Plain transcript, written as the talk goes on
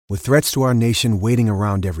With threats to our nation waiting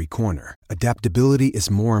around every corner, adaptability is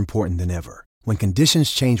more important than ever. When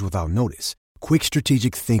conditions change without notice, quick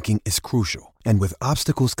strategic thinking is crucial. And with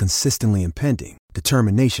obstacles consistently impending,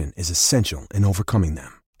 determination is essential in overcoming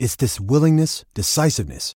them. It's this willingness,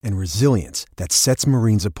 decisiveness, and resilience that sets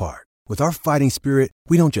Marines apart. With our fighting spirit,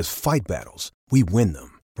 we don't just fight battles, we win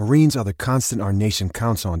them. Marines are the constant our nation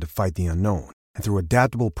counts on to fight the unknown. And through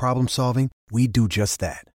adaptable problem solving, we do just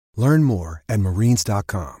that. Learn more at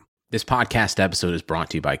marines.com. This podcast episode is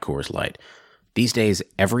brought to you by Coors Light. These days,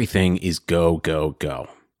 everything is go, go, go.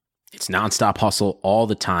 It's nonstop hustle all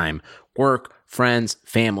the time. Work, friends,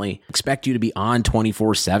 family expect you to be on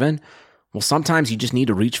 24/7. Well, sometimes you just need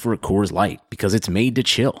to reach for a Coors Light because it's made to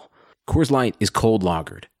chill. Coors Light is cold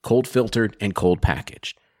lagered, cold filtered, and cold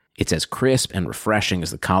packaged. It's as crisp and refreshing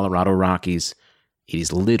as the Colorado Rockies. It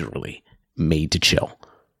is literally made to chill.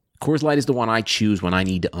 Coors Light is the one I choose when I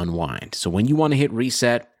need to unwind. So when you want to hit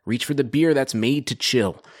reset, reach for the beer that's made to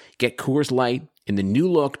chill. Get Coors Light in the new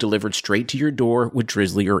look delivered straight to your door with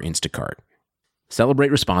Drizzly or Instacart.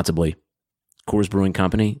 Celebrate responsibly. Coors Brewing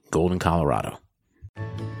Company, Golden, Colorado.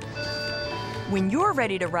 When you're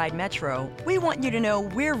ready to ride Metro, we want you to know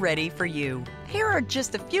we're ready for you. Here are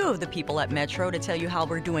just a few of the people at Metro to tell you how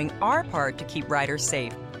we're doing our part to keep riders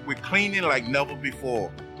safe. We're cleaning like never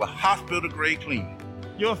before with hospital-grade cleaning.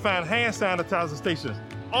 You'll find hand sanitizer stations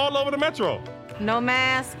all over the Metro. No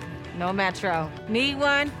mask, no Metro. Need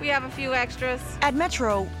one? We have a few extras. At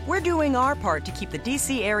Metro, we're doing our part to keep the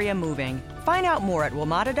D.C. area moving. Find out more at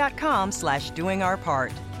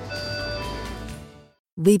WMATA.com/doingourpart.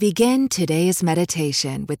 We begin today's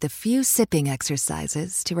meditation with a few sipping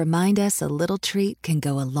exercises to remind us a little treat can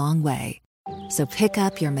go a long way. So pick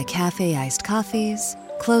up your McCafe iced coffees,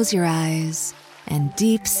 close your eyes, and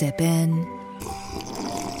deep sip in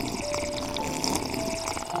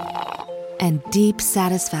and deep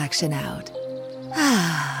satisfaction out.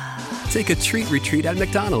 Take a treat retreat at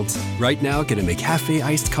McDonald's. Right now, get a McCafe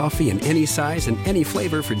iced coffee in any size and any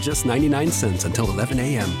flavor for just 99 cents until 11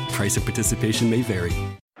 a.m. Price and participation may vary.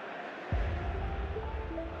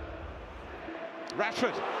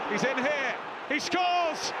 Rashford, he's in here. He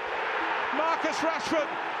scores! Marcus Rashford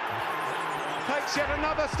takes yet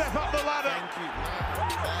another step up the ladder.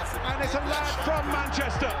 And it's a lad from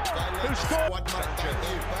Manchester who scored.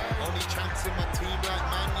 Only chance in my team like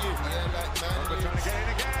Man U. Yeah, like Man U. Trying to get in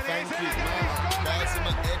again. Thank you, man. Bars in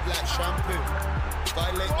my head like shampoo.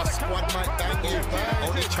 Violate my squad, might bang you.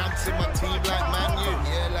 Only chance in my team like Man U.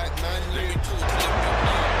 Yeah, like Man U.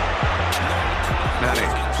 Manny.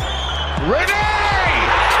 Ready!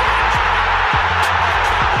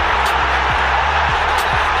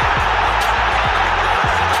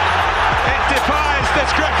 Defies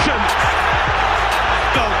description.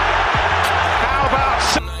 Go. How about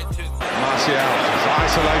Martial is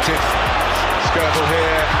isolated. Skirtle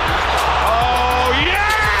here. Oh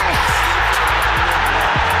yes!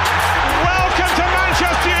 Welcome to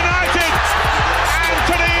Manchester United,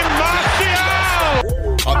 Anthony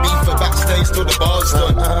Martial. I beat for backstage till the bar's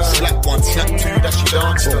done. Slap one, slap two, that she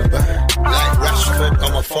dance on. Like Rashford,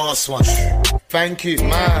 I'm a fast one. Thank you,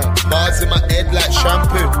 man. Bars in my head like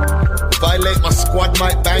shampoo. Violate my squad,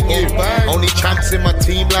 might bang you. Only champs in my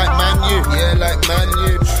team like Man U. Yeah, like Man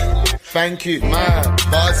U. Thank you, man.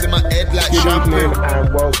 Bars in my head like shampoo.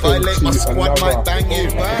 Violate my squad, might bang you.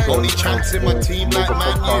 Only champs in my team like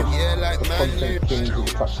Man U. Yeah, like Man U. Kings of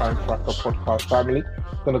the Time Tracker podcast family.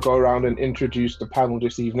 Gonna go around and introduce the panel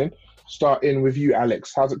this evening. Starting with you,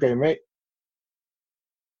 Alex. How's it going, mate?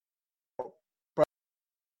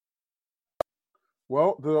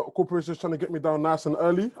 Well, the corporation's trying to get me down nice and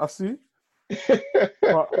early, I see.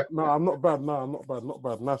 But no, I'm not bad. No, I'm not bad. Not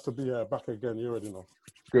bad. Nice to be back again. You already know.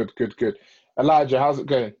 Good. Elijah, how's it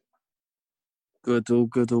going? Good, all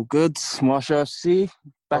good. Marshall FC,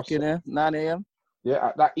 back in there, 9 a.m.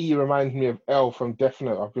 Yeah, that E reminds me of L from Death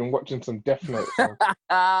Note. I've been watching some Death Note. So.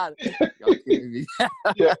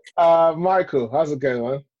 Yeah. Michael, how's it going,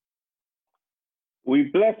 man? We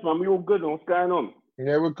blessed, man. We all good. What's going on?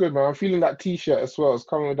 Yeah, we're good, man. I'm feeling that T-shirt as well. It's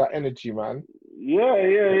coming with that energy, man.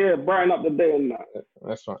 Yeah. Brighten up the day and that.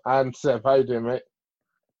 That's fine. And Seb, how you doing, mate?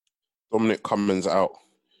 Dominic Cummins out.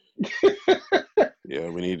 Yeah,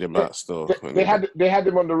 we need him out still. They had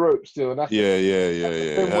him on the ropes still. That's yeah.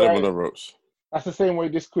 They had him on the ropes. That's the same way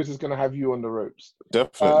this quiz is going to have you on the ropes.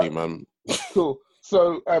 Definitely, man. Cool.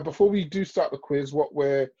 So before we do start the quiz, what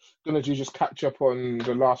we're going to do is just catch up on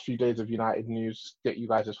the last few days of United news, get you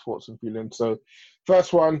guys' thoughts and feelings. So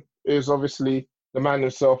first one is obviously the man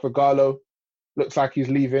himself, Ighalo. Looks like he's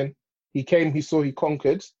leaving. He came, he saw, he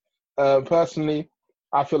conquered. Personally,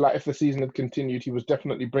 I feel like if the season had continued, he was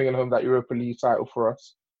definitely bringing home that Europa League title for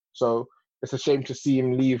us. So it's a shame to see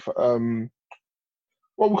him leave.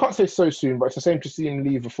 Well, we can't say so soon, but it's a shame to see him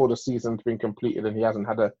leave before the season's been completed and he hasn't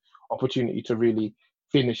had an opportunity to really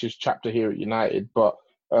finish his chapter here at United. But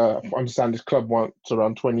I understand this club wants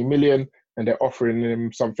around 20 million and they're offering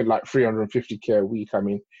him something like 350k a week. I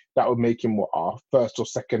mean, that would make him our first or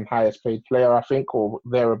second highest paid player, I think, or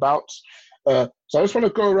thereabouts. So I just want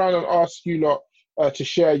to go around and ask you lot to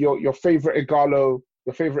share your favorite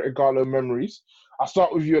Ighalo memories. I'll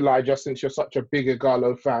start with you, Elijah, since you're such a big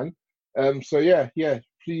Ighalo fan. So yeah,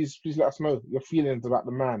 please let us know your feelings about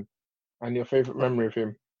the man and your favorite memory of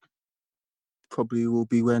him. Probably will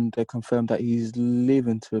be when they confirm that he's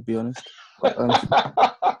leaving, to be honest. But,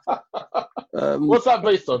 what's that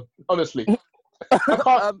based on? Honestly, I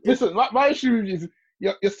can't listen. My issue is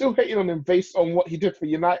you're still hating on him based on what he did for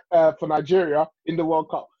for Nigeria in the World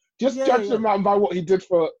Cup. Just judge the man by what he did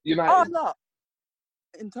for United. Oh no.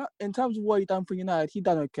 In terms of what he done for United, he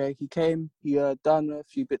done okay. He came, he done a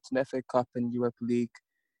few bits in the FA Cup and Europa League.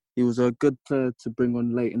 He was a good player to bring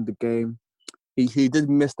on late in the game. He did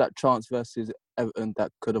miss that chance versus Everton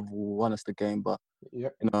that could have won us the game, but you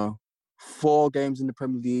know, 4 games in the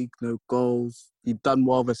Premier League, no goals. He done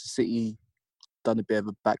well versus City, done a bit of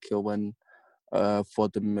a back heel when for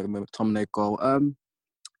the McTominay goal.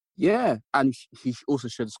 Yeah, and he also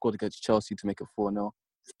should have scored against Chelsea to make it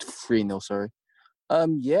 3-0, sorry.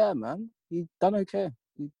 Yeah, man, he done okay.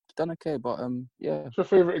 But yeah. What's your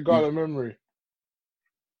favourite Ighalo memory?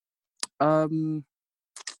 Fam.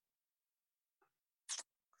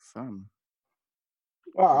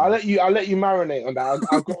 I'll let you marinate on that.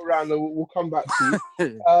 I'll go around and we'll come back to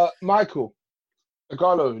you. Michael,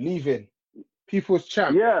 Ighalo leaving, people's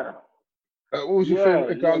champ. Yeah. What was your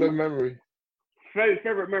favourite Ighalo memory?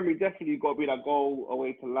 Favorite memory definitely got to be that goal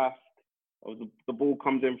away to Lask. The ball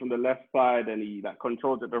comes in from the left side and he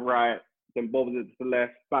controls it to the right, then bobbles it to the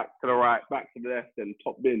left, back to the right, back to the left, and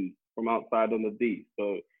top bin from outside on the deep.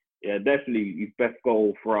 So yeah, definitely his best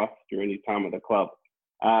goal for us during his time at the club.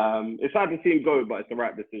 It's sad to see him go, but it's the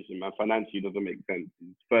right decision, man. Financially, it doesn't make sense.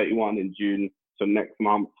 He's 31 in June, so next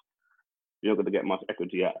month you're not going to get much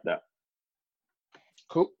equity out of that.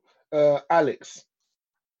 Cool. Alex,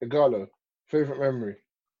 Ighalo, favorite memory?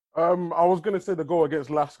 I was going to say the goal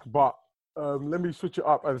against Lask, but let me switch it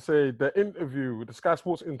up and say the Sky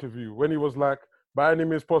Sports interview, when he was like, by any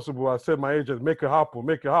means possible, I said my agent, make it happen.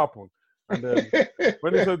 And then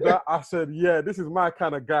when he said that, I said, yeah, this is my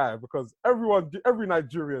kind of guy, because every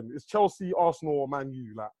Nigerian is Chelsea, Arsenal, or Man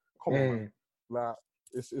U. Like, come on, man. Like,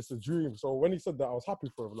 it's a dream. So when he said that, I was happy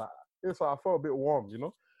for him. Like, I felt a bit warm, you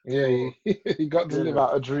know? Yeah, he got to live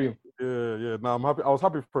out a dream. Yeah. No, I'm happy. I was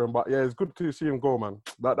happy for him, but yeah, it's good to see him go, man.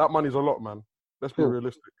 That money's a lot, man. Let's be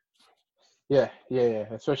realistic. Yeah.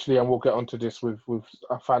 Especially, and we'll get onto this with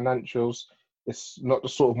our financials. It's not the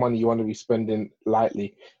sort of money you want to be spending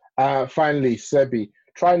lightly. Finally, Sebi,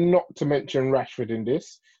 try not to mention Rashford in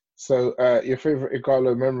this. So, your favourite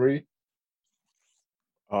Ighalo memory?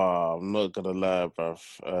 I'm not gonna lie, bruv.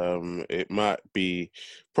 It might be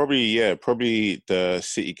probably the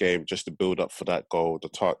City game, just to build up for that goal, the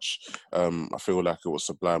touch. I feel like it was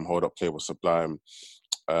sublime. Hold up play was sublime.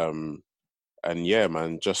 And yeah,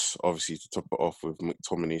 man, just obviously to top it off with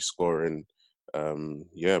McTominay scoring.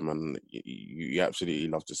 Yeah, man, you absolutely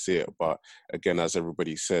love to see it. But again, as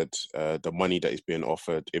everybody said, the money that is being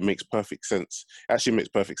offered, it makes perfect sense. It actually makes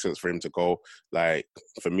perfect sense for him to go. Like,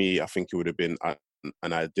 for me, I think it would have been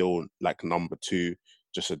an ideal, like, number 2,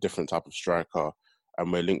 just a different type of striker.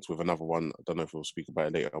 And we're linked with another one. I don't know if we'll speak about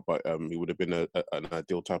it later, but he would have been an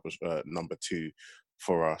ideal type of number 2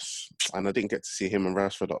 for us. And I didn't get to see him and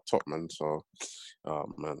Rashford up top, man. So,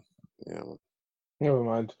 man, yeah. Man. Never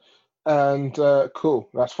mind. And cool,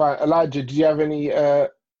 that's fine. Elijah, do you have any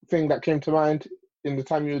thing that came to mind in the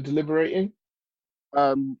time you were deliberating?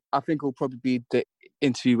 I think it'll probably be the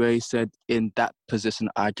interview where he said, "In that position,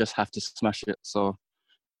 I just have to smash it." So,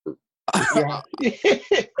 yeah.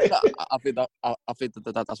 I think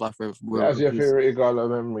that's my favorite. That's your favorite Ighalo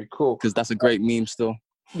memory. Cool, because that's a great meme still.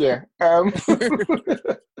 Yeah.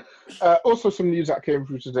 Also, some news that came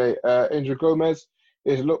through today. Angel Gomez.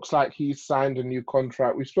 It looks like he's signed a new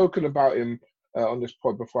contract. We've spoken about him on this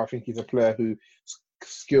pod before. I think he's a player who,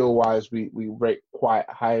 skill-wise, we rate quite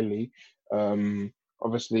highly.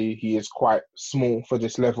 Obviously, he is quite small for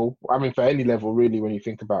this level. I mean, for any level, really, when you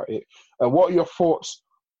think about it. What are your thoughts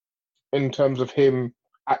in terms of him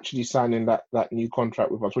actually signing that new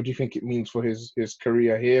contract with us? What do you think it means for his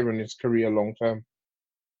career here and his career long-term?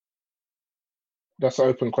 That's an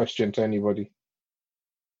open question to anybody.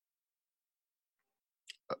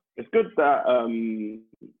 it's good that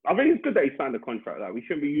I think it's good that he signed a contract. Like, we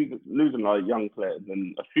shouldn't be losing our young players,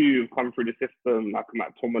 and a few have come through the system, like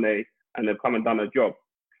McTominay, and they've come and done a job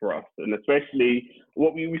for us. And especially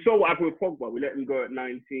what we saw what happened with Pogba. We let him go at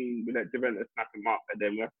 19. We let Juventus snap him up, and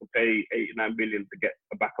then we have to pay 89 million to get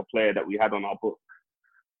a backup player that we had on our books.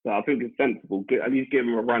 So I think it's sensible. At least give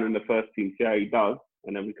him a run in the first team, see how he does,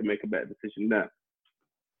 and then we can make a better decision there.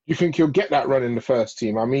 You think he'll get that run in the first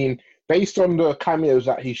team? I mean, based on the cameos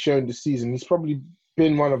that he's shown this season, he's probably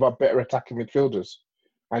been one of our better attacking midfielders.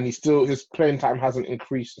 And his playing time hasn't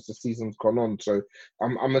increased as the season's gone on. So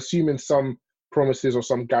I'm assuming some promises or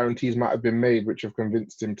some guarantees might have been made which have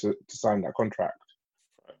convinced him to sign that contract.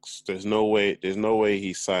 There's no way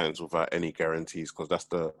he signs without any guarantees, because that's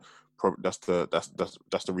the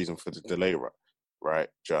reason for the delay, right?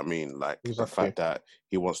 Do you know what I mean? Like, exactly. The fact that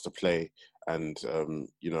he wants to play, and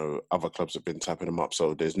other clubs have been tapping him up.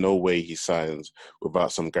 So there's no way he signs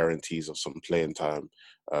without some guarantees of some playing time.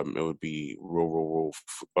 It would be real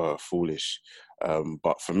foolish.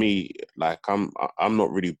 But for me, like, I'm not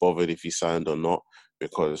really bothered if he signed or not,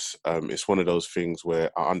 because it's one of those things where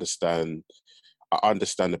I understand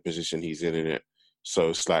the position he's in it. So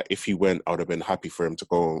it's like, if he went, I would have been happy for him to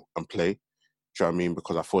go and play. Do you know what I mean?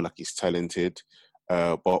 Because I feel like he's talented.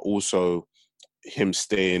 But also, him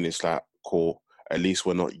staying is like, cool. At least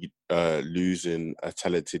we're not losing a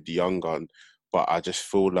talented young gun. But I just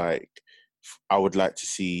feel like I would like to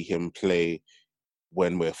see him play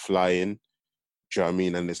when we're flying. Do you know what I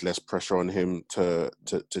mean? And there's less pressure on him to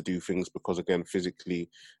do things, because, again,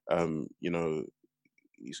 physically,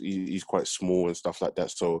 he's quite small and stuff like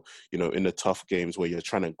that. So, in the tough games where you're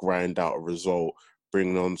trying to grind out a result,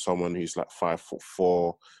 bringing on someone who's like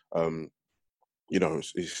 5'4", I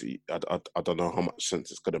don't know how much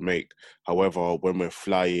sense it's going to make. However, when we're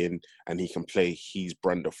flying and he can play his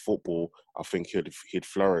brand of football, I think he'd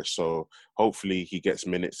flourish. So hopefully he gets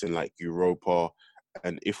minutes in like Europa.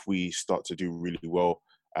 And if we start to do really well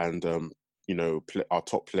and, our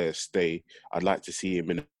top players stay, I'd like to see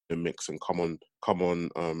him in the mix and come on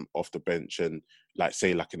off the bench and, like,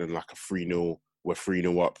 say, like in like a 3-0, we're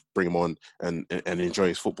 3-0 up, bring him on and enjoy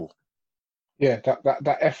his football. Yeah,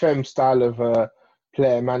 that FM style of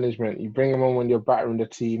player management. You bring them on when you're battering the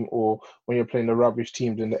team, or when you're playing the rubbish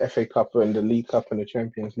teams in the FA Cup and the League Cup and the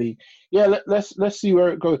Champions League. Yeah, let's see where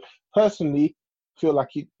it goes. Personally, I feel like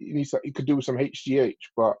he could do with some HGH,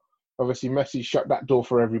 but obviously Messi shut that door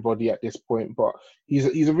for everybody at this point. But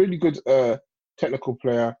he's a really good technical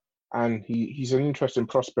player, and he's an interesting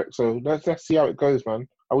prospect. So let's see how it goes, man.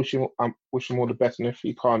 I wish him all the best, and if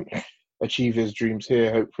he can't achieve his dreams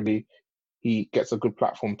here, hopefully he gets a good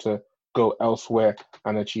platform to go elsewhere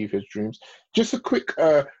and achieve his dreams. Just a quick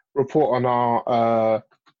report on our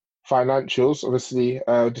financials. Obviously,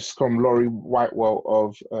 this is from Laurie Whitewell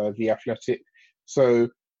of The Athletic. So,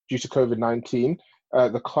 due to COVID-19,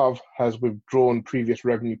 the club has withdrawn previous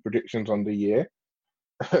revenue predictions on the year.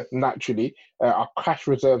 Naturally, our cash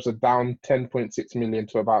reserves are down 10.6 million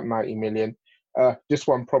to about 90 million. This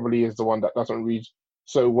one probably is the one that doesn't read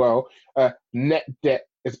so well. Net debt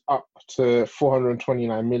is up to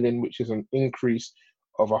 429 million, which is an increase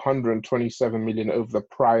of 127 million over the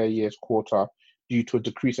prior year's quarter due to a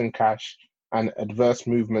decrease in cash and adverse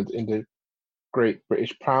movement in the Great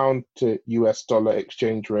British Pound to US dollar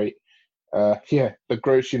exchange rate. The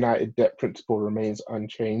gross United debt principal remains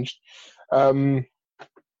unchanged. When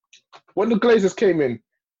the Glazers came in,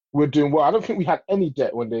 we're doing well. I don't think we had any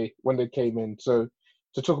debt when they came in. So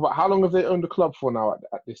to talk about how long have they owned the club for now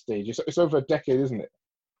at this stage? It's over a decade, isn't it?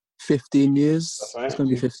 15 years. It's going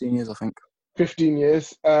to be 15 years, I think. 15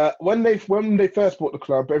 years. When they first bought the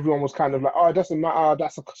club, everyone was kind of like, oh, it doesn't matter.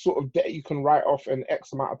 That's a sort of debt you can write off in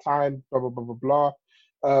X amount of time, blah, blah, blah, blah,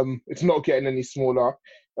 blah. It's not getting any smaller.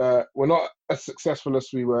 We're not as successful as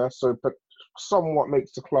we were, but somewhat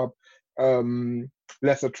makes the club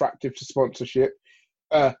less attractive to sponsorship.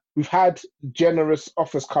 We've had generous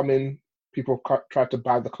offers come in. People tried to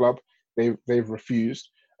buy the club. They've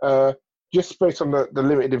refused. Just based on the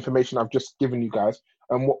limited information I've just given you guys,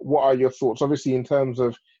 and what are your thoughts? Obviously, in terms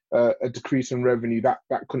of a decrease in revenue, that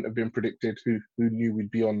couldn't have been predicted. Who knew we'd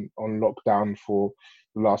be on lockdown for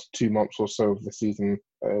the last 2 months or so of the season?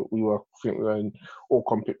 We were in all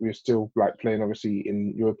competitions. We were still playing, obviously,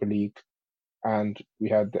 in Europa League, and we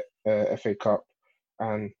had FA Cup,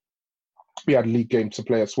 and we had league games to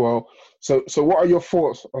play as well. So what are your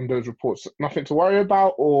thoughts on those reports? Nothing to worry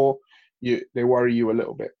about, or they worry you a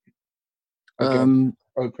little bit? Again,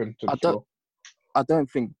 open to the floor. I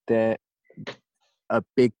don't think they're a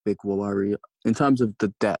big worry. In terms of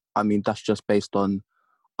the debt, I mean, that's just based on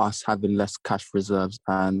us having less cash reserves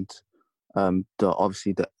and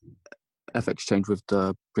Obviously the FX change with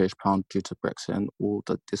the British pound due to Brexit and all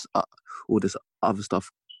this other stuff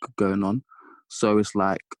going on. So it's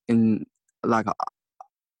like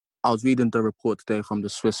I was reading the report today from the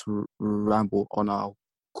Swiss Ramble on our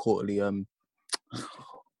quarterly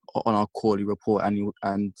report,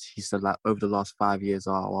 and he said like over the last 5 years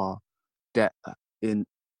our debt in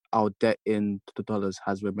the dollars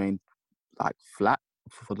has remained like flat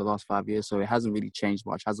for the last 5 years, so it hasn't really changed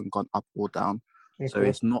much, hasn't gone up or down. Okay. So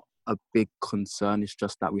it's not a big concern. It's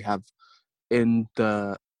just that we have in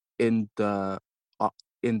the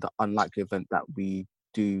unlikely event that we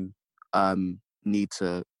do need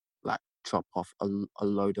to like chop off a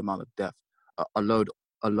load amount of debt, a load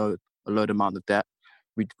amount of debt.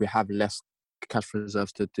 We have less cash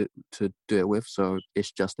reserves to do it with, so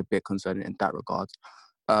it's just a bit concerning in that regard.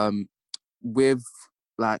 With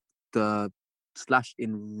like the slash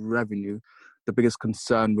in revenue, the biggest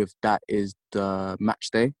concern with that is the match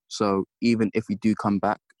day. So even if we do come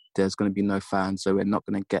back, there's going to be no fans, so we're not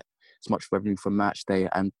going to get as much revenue from match day,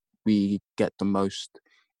 and we get the most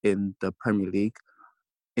in the Premier League.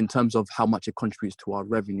 In terms of how much it contributes to our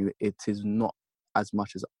revenue, it is not as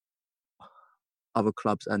much as other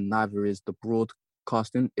clubs, and neither is the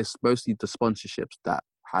broadcasting. It's mostly the sponsorships that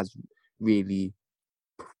has really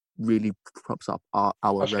props up our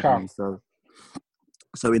revenue.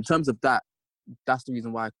 So in terms of that, that's the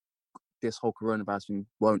reason why this whole coronavirus thing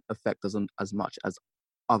won't affect us as much as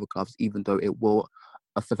other clubs, even though it will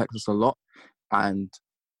affect us a lot. And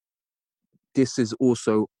this is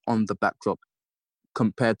also on the backdrop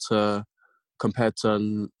compared to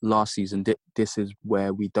last season. This is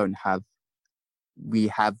where we're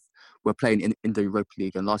playing in the Europa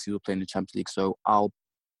League, and last season we were playing in the Champions League. So our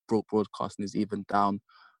broadcasting is even down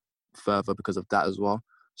further because of that as well.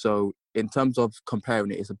 So in terms of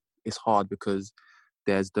comparing it, it's hard because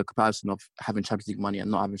there's the comparison of having Champions League money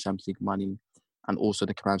and not having Champions League money, and also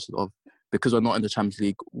the comparison of, because we're not in the Champions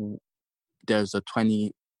League, there's a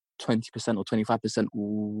 20% or 25%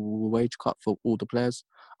 wage cut for all the players,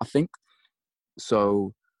 I think.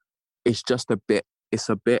 So it's a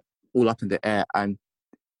bit all up in the air. And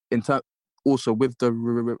also with the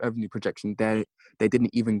revenue projection, they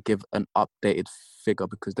didn't even give an updated figure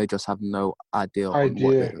because they just have no idea.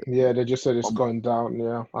 They just said it's going down.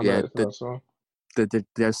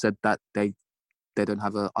 They said that they don't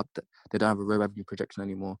have a update. They don't have a revenue projection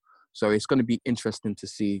anymore. So it's going to be interesting to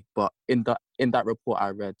see. But in that report I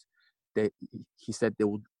read, they said they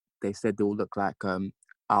will look like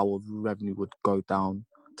our revenue would go down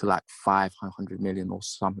to like 500 million or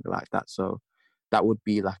something like that. So that would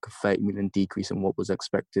be like a 30 million decrease in what was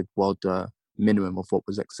expected, while the minimum of what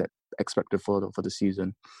was expected for the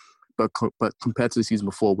season. But compared to the season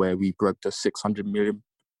before, where we broke the 600 million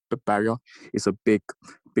barrier, it's a big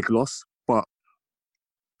loss. But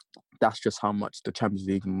that's just how much the Champions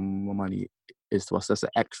League money is to us. That's an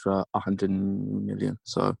extra 100 million.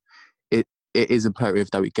 So it is imperative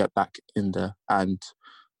that we get back in there. And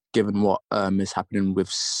given what is happening with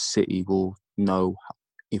City, we'll know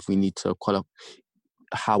if we need to qualify,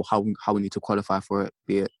 how we need to qualify for it,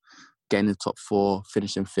 be it getting in the top 4,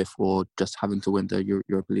 finishing 5th, or just having to win the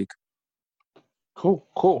Europa League. Cool.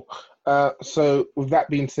 So with that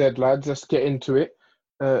being said, lads, let's get into it.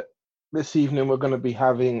 This evening we're going to be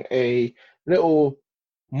having a little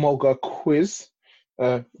Mulga quiz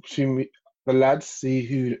between the lads, see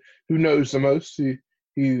who knows the most, who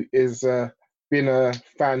is been a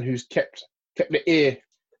fan who's kept the ear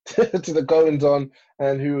to the goings on,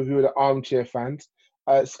 and who are the armchair fans.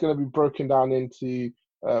 It's going to be broken down into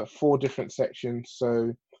 4 different sections.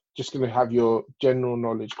 So just going to have your general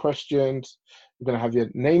knowledge questions. We're going to have your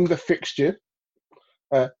name the fixture,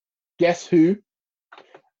 guess who,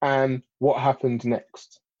 and what happens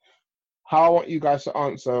next. How I want you guys to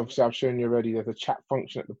answer, obviously I've shown you already, there's a chat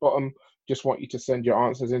function at the bottom. Just want you to send your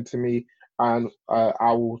answers in to me, and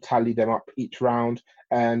I will tally them up each round.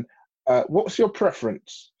 And what's your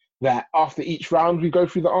preference? That after each round we go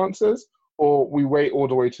through the answers, or we wait all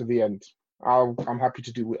the way to the end? I'm happy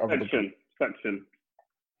to do whatever. Section.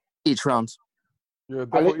 Each round. Yeah,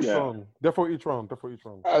 definitely each round.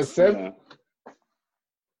 Seb? Yeah.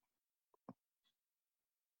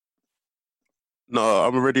 No,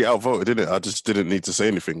 I'm already outvoted, didn't it? I just didn't need to say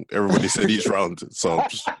anything. Everybody said each round, so I'm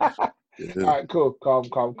just... Yeah. All right, cool. Calm.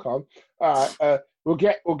 All right, we'll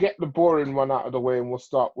get the boring one out of the way, and we'll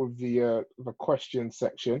start with the question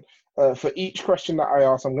section. For each question that I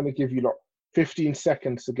ask, I'm going to give you 15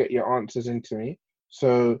 seconds to get your answers into me.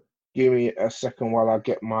 So give me a second while I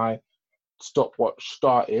get my stopwatch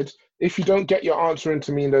started. If you don't get your answer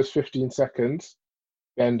into me in those 15 seconds,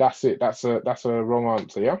 then that's it. That's a wrong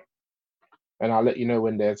answer. Yeah. and I'll let you know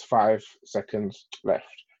when there's 5 seconds left.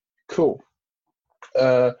 Cool.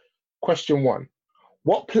 Question 1.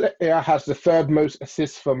 What player has the 3rd most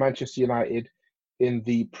assists for Manchester United in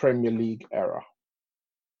the Premier League era?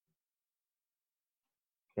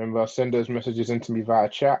 Remember, send those messages into me via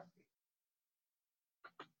chat.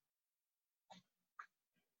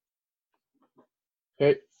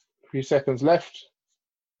 Okay, 3 seconds left.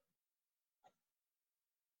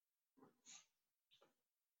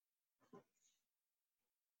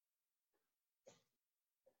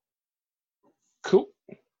 Cool.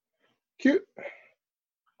 Cute.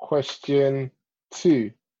 Question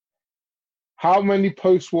 2. How many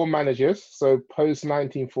post-war managers, so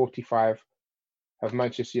post-1945, have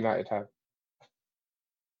Manchester United had?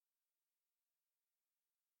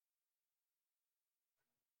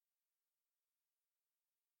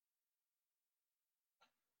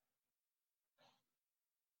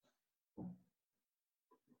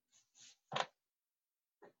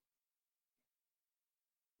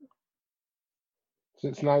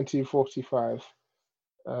 Since 1945.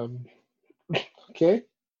 Okay.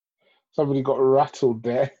 Somebody got rattled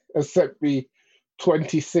there. Except me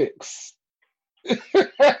 26. You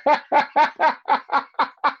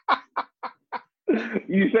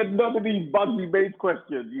said none of these Bugsy-based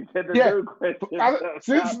questions. You said there's no questions.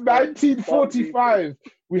 Since 1945,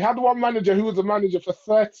 we had one manager who was a manager for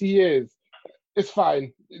 30 years. It's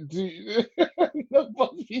fine. No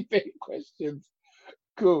Bugsy-based questions.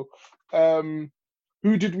 Cool.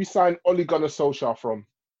 Who did we sign Ole Gunnar Solskjaer from?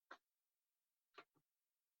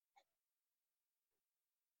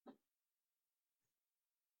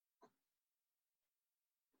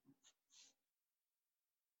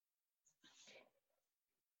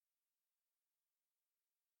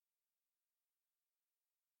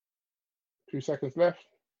 Two seconds left.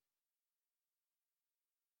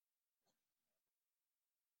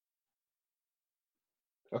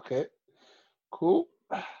 Okay, cool.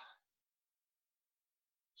 It's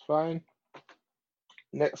fine.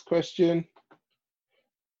 Next question.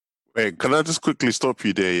 Wait, can I just quickly stop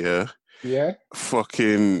you there? Yeah. Yeah.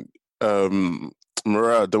 Fucking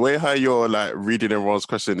Mariah, the way how you're like reading everyone's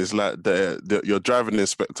question is like your driving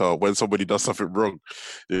inspector when somebody does something wrong.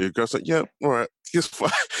 The girl's like, yeah, all right, it's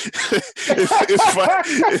fine. it's fine.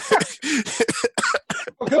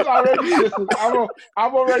 Because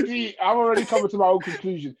I'm already coming to my own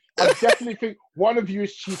conclusion. I definitely think one of you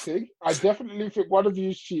is cheating.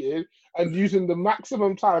 And using the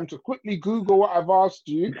maximum time to quickly Google what I've asked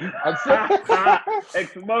you and say,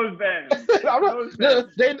 expose them.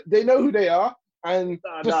 They know who they are. And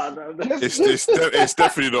it's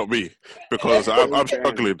definitely not me because I'm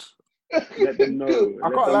struggling. Let them know. I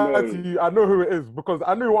can't lie to you. I know who it is because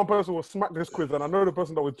I knew one person will smack this quiz, and I know the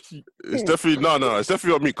person that would cheat. It's definitely no. It's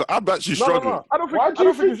definitely not me. I'm actually struggling. No. I don't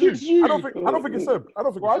think it's you. I don't think it's Seb.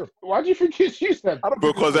 Why do you think it's you, Seb?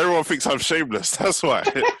 Because everyone thinks I'm shameless. That's why.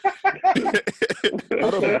 I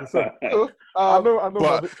don't think it's Seb. I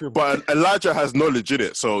know. But Elijah has knowledge in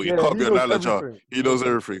it, so you can't be an Elijah. Everything. He knows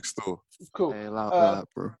everything still. Cool. Hey, allow that,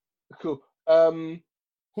 bro. Cool.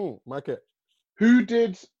 Michael. Who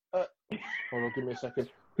did? Hold on, give me a second.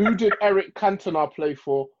 Who did Eric Cantona play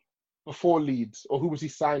for before Leeds, or who was he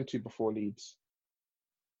signed to before Leeds?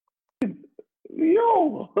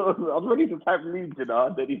 Yo, I was ready to type Leeds, you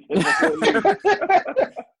know. Then he said before Leeds.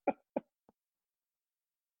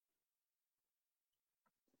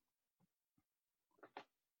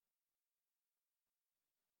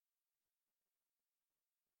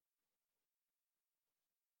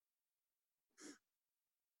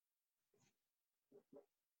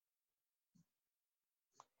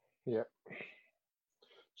 Yeah.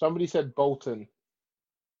 Somebody said Bolton.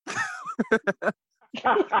 Okay.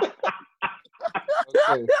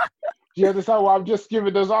 Do you understand why I'm just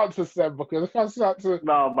giving those answers, Sam? Because if I start to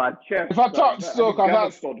my chest. If I start to talk, I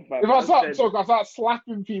start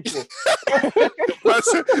slapping people.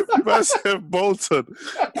 I said Bolton.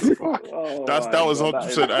 That was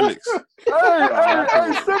 100% Alex. Hey,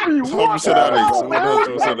 Sebby, what? 100% Alex.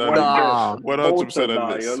 100% Alex. 100%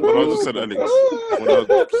 Alex. 100% Alex.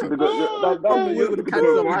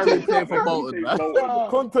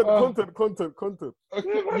 Content.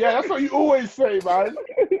 Yeah, that's what you always say, man.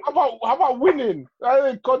 How about winning?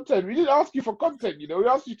 Content. We didn't ask you for content, you know. We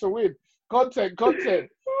asked you to win. Content.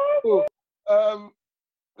 Cool.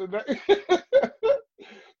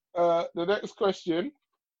 The next question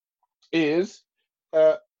is,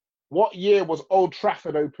 what year was Old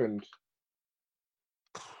Trafford opened?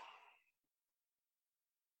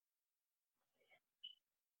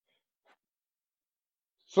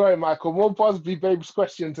 Sorry, Michael. More Busby Babes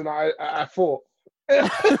questions than I thought. No.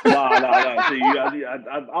 See,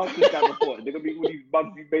 I've asked this guy before. They're gonna be all these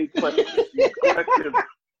Bugsy-based questions.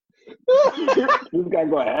 This guy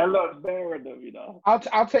got hella bear in them, you know. I'll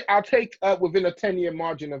take within a 10-year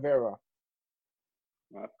margin of error.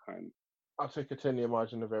 That's kind. I'll take a 10-year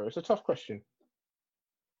margin of error. It's a tough question.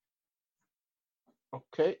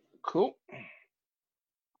 Okay, cool.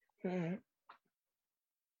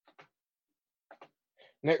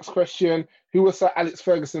 Next question. Who was Sir Alex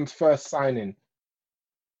Ferguson's first signing?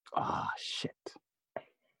 Ah, shit.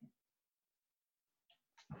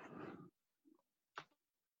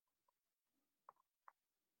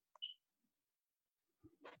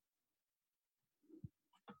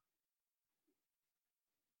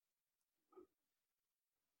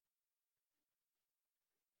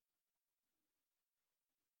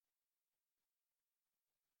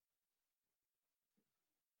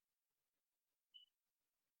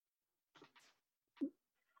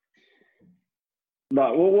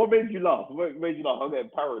 No, what made you laugh? What made you laugh? I'm getting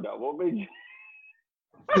paranoid now. What made you?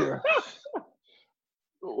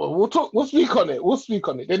 We'll talk. We'll speak on it.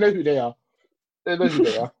 They know who they are.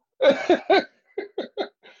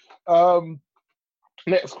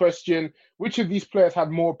 Next question. Which of these players had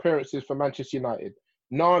more appearances for Manchester United?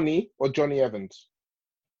 Nani or Johnny Evans?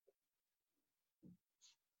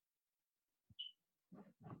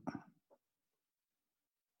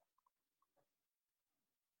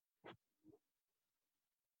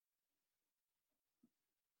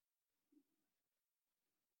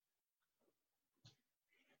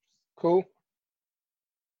 Cool.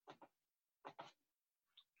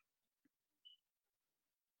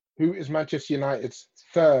 Who is Manchester United's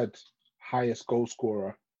third highest goal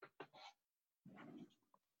scorer?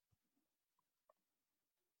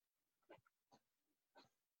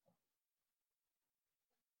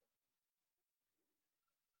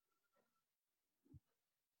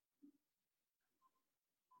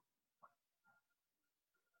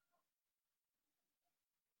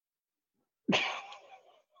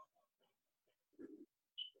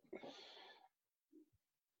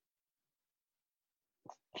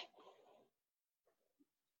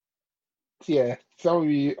 Yeah, some of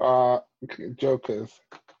you are jokers.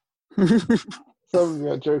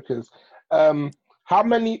 How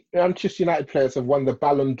many Manchester United players have won the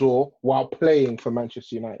Ballon d'Or while playing for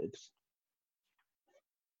Manchester United?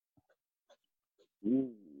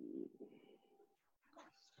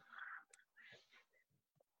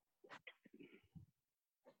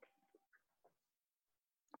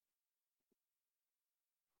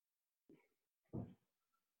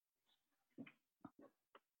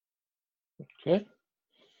 Okay.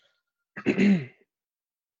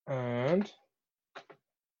 And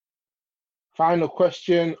final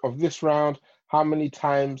question of this round. How many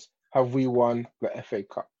times have we won the FA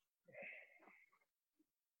Cup?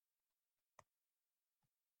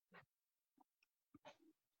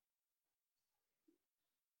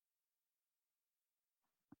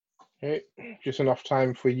 Okay, just enough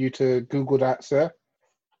time for you to Google that, sir.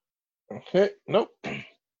 Okay, nope.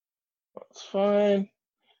 That's fine.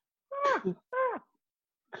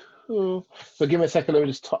 Cool. So give me a second, let me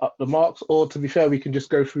just top up the marks, or to be fair, we can just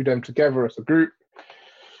go through them together as a group.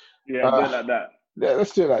 Yeah, do it like that. Yeah,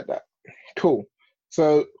 let's do it like that. Cool.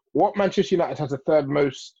 So what Manchester United has the third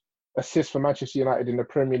most assists for Manchester United in the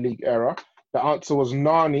Premier League era? The answer was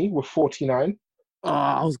Nani with 49. Oh,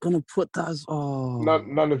 I was going to put that as... Oh.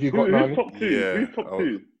 None of you got Nani. Who's top two? Yeah. Who's top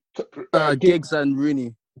two? Giggs and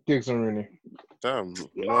Rooney. Giggs and Rooney. Damn,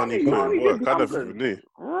 Nani put in work. I never even knew.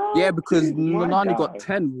 Yeah, because Nani got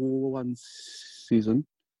 10 one season.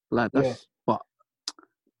 Like, that's... Yeah. But...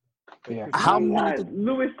 Yeah. How many did...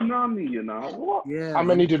 Lewis Nani, you know? What? Yeah. How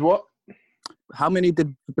many did what? How many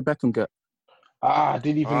did Beckham get?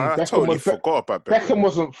 Did even I Beckham totally was, forgot about Beckham. Beckham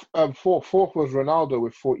wasn't fourth. Fourth was Ronaldo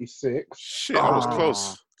with 46. Shit, I was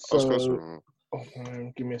close. I was close.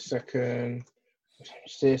 Give me a second.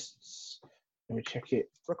 Assists. Let me check it.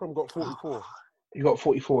 Beckham got 44. You got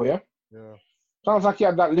 44, yeah? Yeah. Sounds like you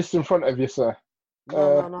had that list in front of you, sir.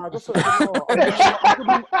 No. Just I'm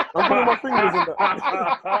putting my fingers in there.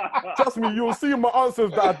 Trust me, you'll see my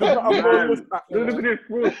answers that I did not have no list. Look at this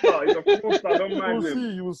fraudster. He's a fraudster. Don't mind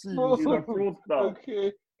him. You will see. He's a fraudster.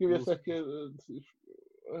 Okay, give me a second.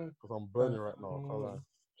 Because I'm burning right now. I can't lie.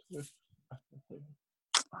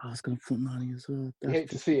 I was going to put Nani as well. You hate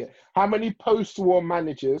to see it. How many post-war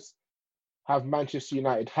managers have Manchester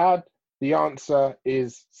United had? The answer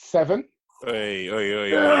is 7.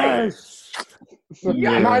 Yes! So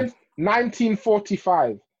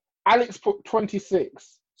 1945. Alex put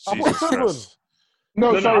 26. I put 7.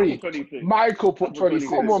 No, sorry. I put 26. Michael put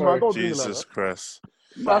 26. Come on, man. Don't do Jesus me like that. Christ.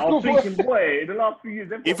 But I was thinking, boy, in the last few years,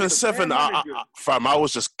 they've got Even the 7, bare fam, I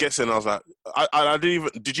was just guessing. I was like, I didn't even.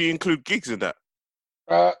 Did you include Giggs in that?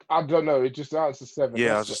 I don't know. It just answers 7. Yeah, I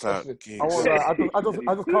That's was just it. like, That's it. Giggs. I won't lie,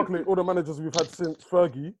 I just calculate all the managers we've had since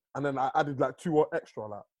Fergie, and then I added like 2 or extra.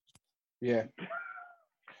 Like, Yeah.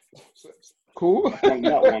 Cool.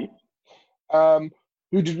 that one.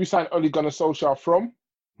 Who did we sign Ole Gunnar Solskjaer from?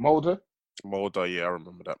 Mulder. Mulder, yeah, I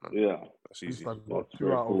remember that, man. Yeah, that's easy. That's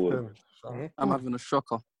 2 out of 10. I'm having a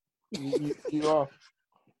shocker. You are.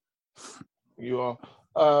 You are.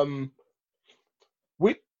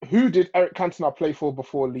 Who did Eric Cantona play for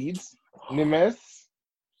before Leeds? Nimes.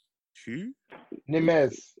 Who?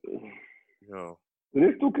 Nimes. Yeah.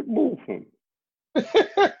 They took it more from.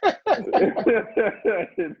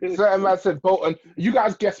 Certain man said Bolton. You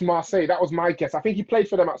guys guessed Marseille. That was my guess. I think he played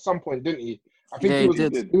for them at some point, didn't he? I think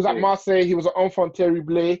he was at Marseille. He was at Enfant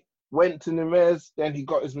Terrible. Went to Nimes. Then he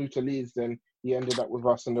got his move to Leeds. Then he ended up with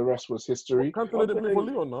us, and the rest was history. Cantona didn't play for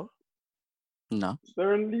Lyon, no? No.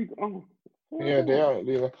 They're in League. Oh. Yeah, they are.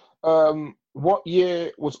 What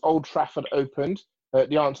year was Old Trafford opened?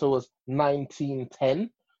 The answer was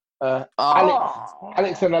 1910.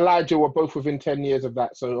 Alex and Elijah were both within 10 years of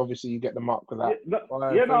that, so obviously you get the mark for that. I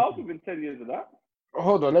was within 10 years of that.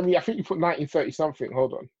 Hold on, I think you put 1930 something.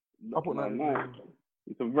 Hold on. I put 19.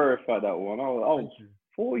 You can verify that one. I was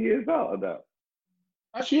 4 years out of that.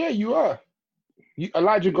 Actually, yeah, you are.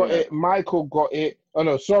 Elijah got it. Michael got it. Oh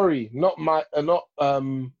no, sorry, not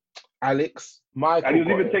Alex. Michael. And he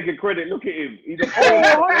was even taking credit. Look at him. He's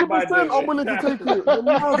 100%. I'm willing to take it.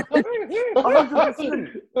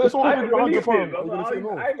 100%. It's all I going to be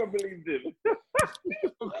 £100. I even believed him.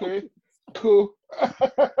 Okay, cool.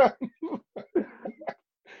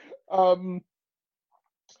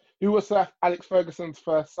 Who was Sir Alex Ferguson's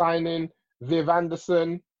first signing? Viv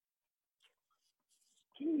Anderson.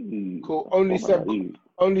 Cool. Only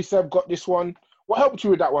Seb got this one. What helped you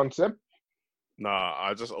with that one, Seb? Nah,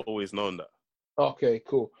 I just always known that. Okay,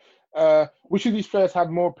 cool. Which of these players had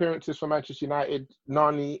more appearances for Manchester United,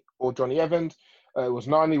 Nani or Johnny Evans? It was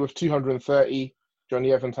Nani with 230.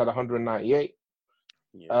 Johnny Evans had 198.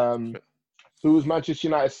 Yeah. Who was Manchester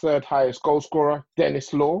United's third highest goal scorer?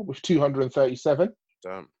 Dennis Law with 237.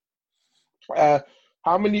 Damn.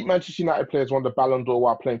 How many Manchester United players won the Ballon d'Or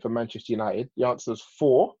while playing for Manchester United? The answer is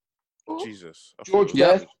 4. Jesus. George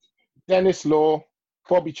Best, Dennis Law,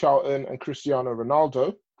 Bobby Charlton, and Cristiano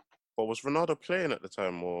Ronaldo. But was Ronaldo playing at the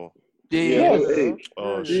time, or? Yeah.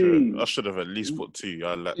 Oh shit! I should have at least put 2.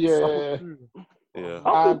 Yeah. Yeah.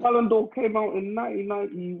 I think Ballon d'Or came out in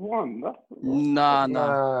 1991. Nah.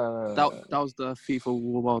 That was the FIFA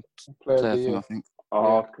World Player thing, I think.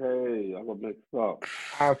 Okay, I got mixed up.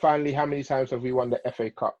 And finally, how many times have we won the FA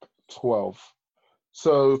Cup? 12.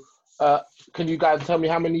 So, can you guys tell me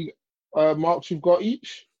how many marks you've got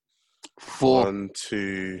each? 4. 1,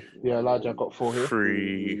 2. Yeah, Elijah got 4 here.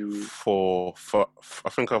 3, 4, 5. I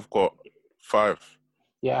think I've got 5.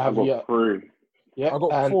 Yeah, I have got 3. Yeah, I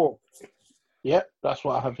got 4. Yeah, that's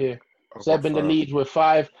what I have here. Seb in the lead with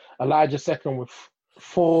 5. Elijah second with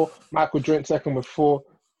 4. Michael Drink second with 4.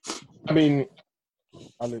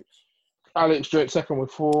 Alex Drake second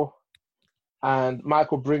with 4, and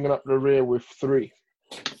Michael bringing up the rear with 3.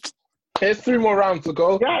 There's 3 more rounds to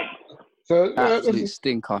go. Yeah. So absolute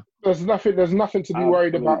stinker. There's nothing to be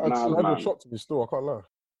worried about. That was a shock to me still. I can't lie.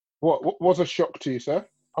 What was a shock to you, sir?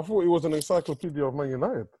 I thought he was an encyclopedia of Man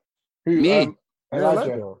United. Who? Me?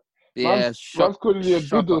 Elijah. Yeah, Man's calling you a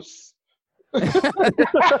goodus.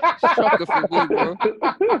 Shocker for me, bro.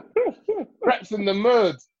 Reps in the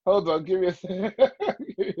mud. Hold on, give me a second.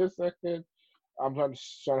 I'm trying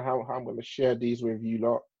to how I'm going to share these with you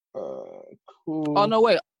lot. Cool. Oh, no,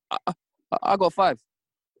 wait. I got 5.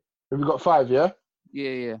 Have you got 5, yeah?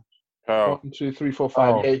 Yeah. How? 1, 2, 3, 4,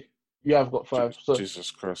 5. Yeah, I've got 5. So. Jesus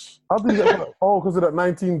Christ. How did you get 5? Oh, because of that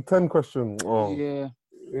 1910 question. Oh. Yeah,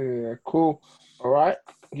 cool. All right.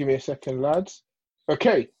 Give me a second, lads.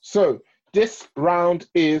 Okay, so this round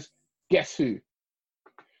is Guess Who?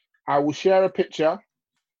 I will share a picture,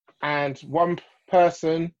 and one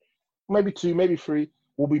person, maybe 2, maybe 3,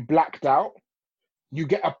 will be blacked out. You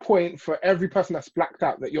get a point for every person that's blacked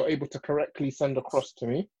out that you're able to correctly send across to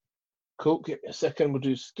me. Cool. Give me a second. We'll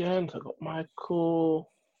do scans. I got Michael,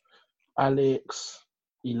 Alex,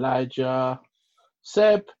 Elijah,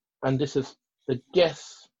 Seb, and this is the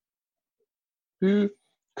Guess Who.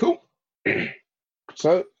 Cool.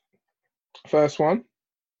 So, first one.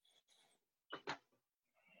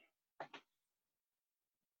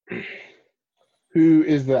 Who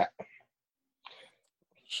is that?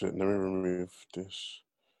 Shit, let me remove this.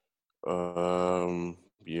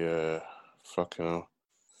 Yeah, fucking hell.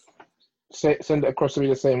 Send it across to me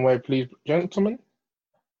the same way, please, gentlemen.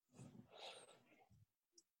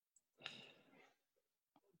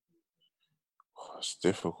 It's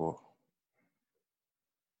difficult.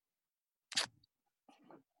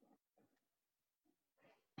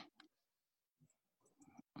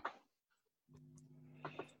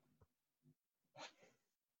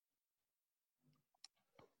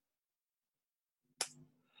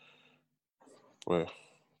 Well,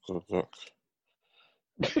 good luck.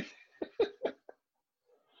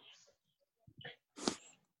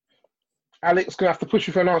 Alex, gonna have to push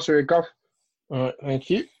you for an answer here, Gov. All right, thank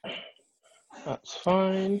you. That's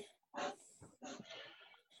fine.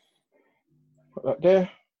 Put that there.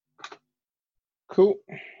 Cool.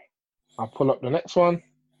 I'll pull up the next one.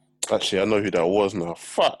 Actually, I know who that was now.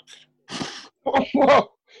 Fuck.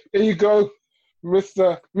 Whoa, there you go,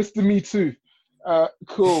 Mr. Me Too.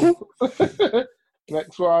 Cool.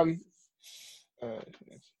 Next one.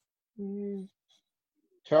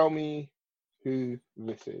 Tell me who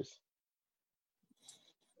this is.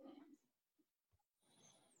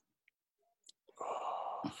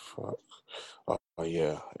 Oh, fuck. Oh,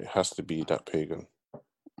 yeah. It has to be that pagan.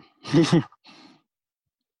 Come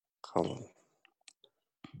on.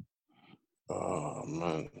 Oh,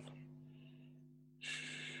 man.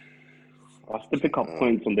 I have to pick up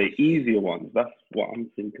points on the easier ones. That's what I'm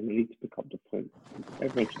thinking. I need to pick up the points.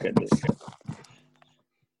 Everyone should get this.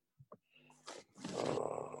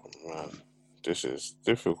 Oh, man. This is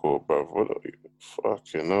difficult, bro. What are you?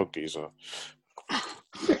 Fucking hell, geezer.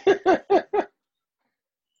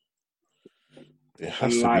 It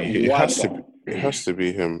has to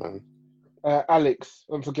be him, man. Alex,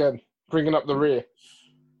 once again, bringing up the rear.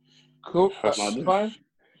 Cool, that's fine.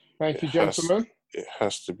 Thank you, gentlemen. It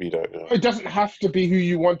has to be that guy. It doesn't have to be who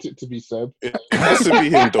you want it to be, Seb. It has to be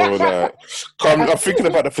him, though. Like, I'm thinking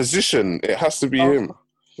about the position. It has to be him.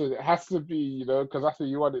 So it has to be, because that's who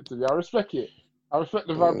you want it to be. I respect it. I respect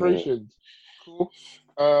the vibrations. Cool.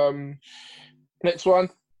 Next one.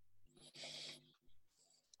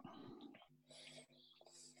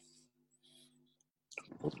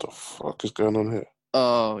 What the fuck is going on here?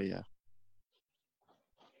 Oh, yeah.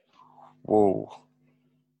 Whoa.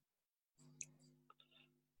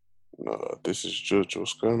 No, this is Judge.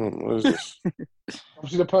 What's going on? What is this?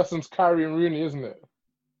 Obviously, the person's carrying Rooney, isn't it?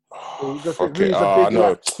 Fuck it. Oh,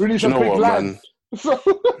 no. Do you know what, man? So...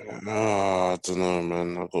 I don't know,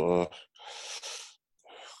 man. I got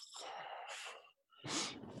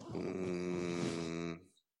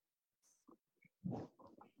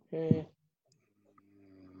Okay.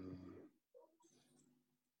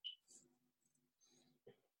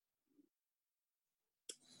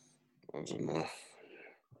 I don't know.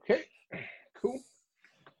 Okay, cool.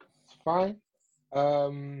 It's fine.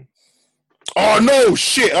 Oh no!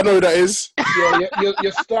 Shit! I know who that is. Yeah,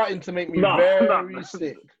 you're starting to make me very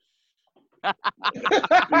sick.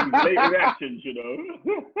 Late reactions,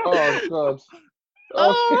 Oh god.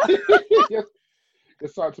 Oh, you're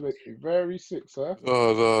starting to make me very sick, sir.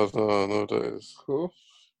 No, that is cool.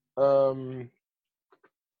 Share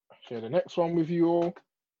the next one with you all.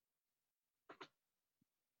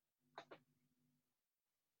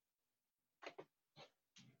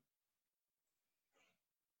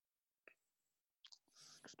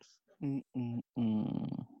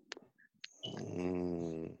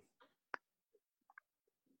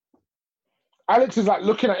 Alex is like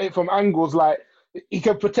looking at it from angles like he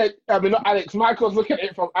can protect. I mean, not Alex. Michael's looking at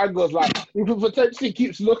it from angles like he can potentially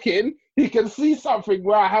keeps looking. He can see something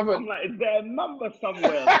where I haven't. I'm like, is there a number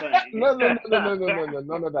somewhere? No,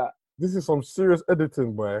 none of that. This is some serious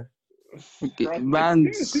editing, boy.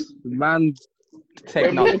 Man.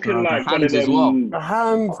 Taking up like hands as well. The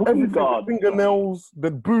hands, everything, fingernails,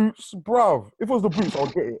 the boots, bruv. If it was the boots, I'll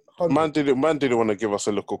get it. 100. Man didn't want to give us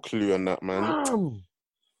a little clue on that, man.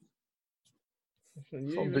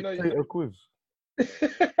 Some dictator quiz.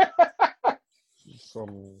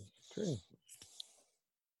 Some thing.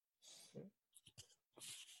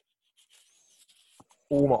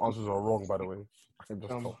 All my answers are wrong, by the way. I can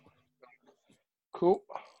just tell. Cool.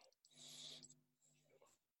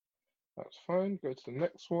 That's fine. Go to the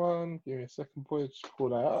next one. Give me a second, boys. Just pull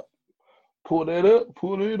that up. Pull it up.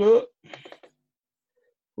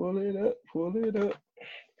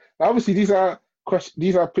 Obviously, these are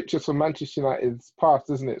pictures from Manchester United's past,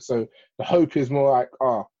 isn't it? So the hope is more like,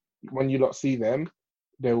 when you lot see them,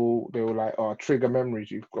 they will like, trigger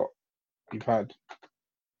memories you've had,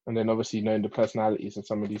 and then obviously knowing the personalities of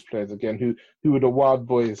some of these players again. Who are the wild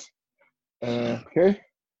boys? Okay.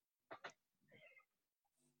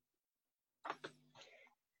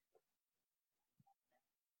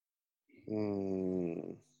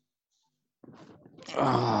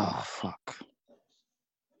 Ah, fuck.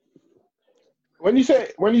 When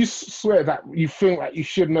you swear that you think like you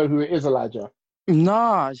should know who it is, Elijah.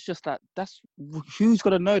 Nah, it's just that who's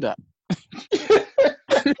gonna know that?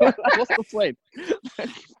 What's the point?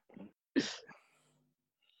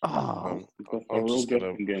 I'm just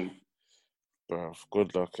gonna, bruv,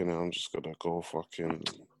 good luck in it. I'm just gonna go fucking.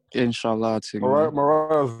 Inshallah, team.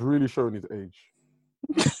 Mariah's really showing his age.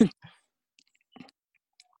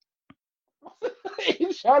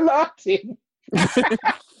 Inshallah, team.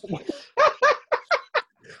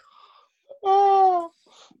 Oh.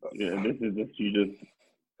 Yeah, this is just you just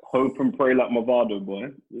hope and pray like Movado,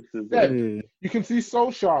 boy. This is You can see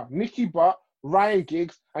Solskjaer, Nicky Butt, Ryan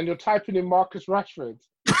Giggs, and you're typing in Marcus Rashford.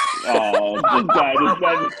 Oh, this guy.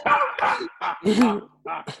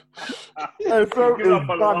 Hey, so Giving up is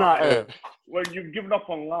on done live. at it. When you've given up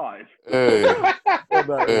on live. Hey,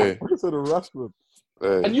 Hey. Look at the Rashford.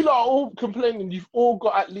 hey. And you lot are all complaining you've all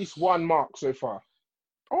got at least one mark so far.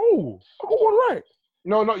 Oh, I got one right.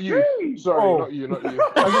 No, not you. Sorry, Oh. not you.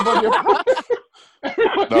 Everybody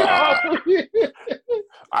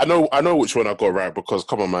I know which one I got right because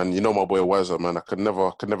come on, man. You know my boy Wiser, man. I could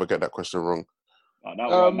never get that question wrong.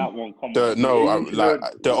 Oh, that one. Come The on.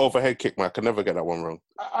 the overhead kick, man. I could never get that one wrong.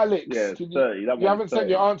 Alex, Yeah, 30. you haven't sent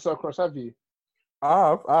your answer across, have you?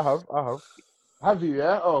 I have. Have you?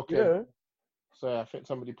 Yeah. Oh, okay. Yeah. So I think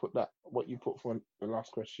somebody put that what you put for the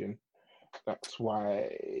last question. That's why.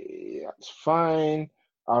 That's fine.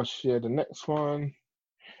 I'll share the next one.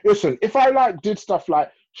 Listen, if I did stuff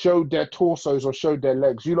like showed their torsos or showed their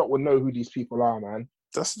legs, you lot would know who these people are, man.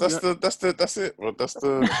 That's it. Well, that's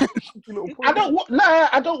the. I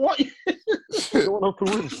don't want you. You don't want to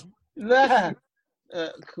win. Nah.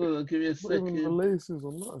 Cool. Give me a Not second. even the laces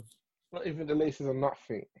or nothing. Not even the laces or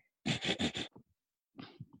nothing.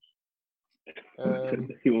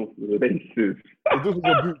 Laces. If this was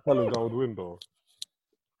a boot challenge, I would win, though.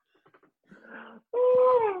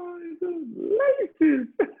 Oh, laces.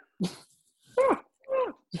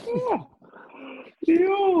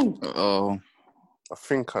 Yo. Oh, I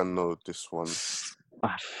think I know this one.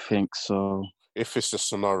 I think so. If it's the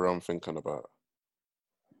scenario I'm thinking about.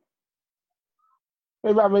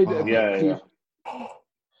 Maybe I made it. Yeah.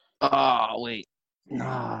 Wait.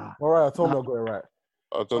 Nah. All right, I told me I got it right.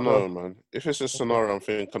 I don't know, man. If it's a scenario I'm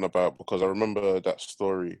thinking about, because I remember that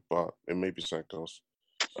story, but it may be something else.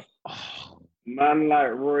 Man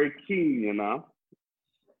like Roy Keane, you know.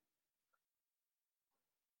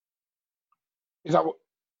 Is that what?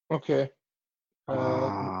 Okay.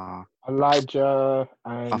 Elijah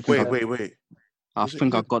and Wait. I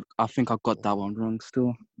think I got that one wrong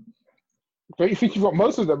still. Don't you think you got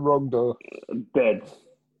most of them wrong though? Dead.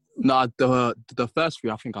 Nah, the first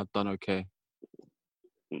three I think I've done okay.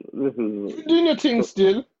 This is You're doing your thing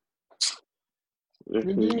still. This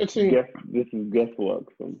You're doing your thing. This is guesswork.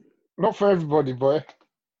 Not for everybody, boy.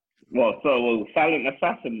 Well, silent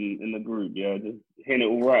assassin in the group, yeah, just hitting it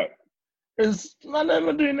all right. Is my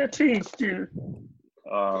name doing their thing still?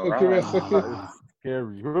 That is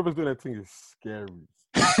scary. Whoever's doing that thing is scary.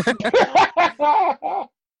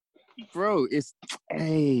 Bro, it's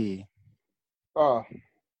hey. Oh.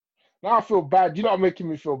 Now I feel bad. You're not making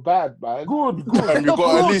me feel bad, man. Good. And you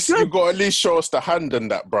got at least show us the hand and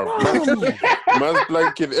that, bruv. Man's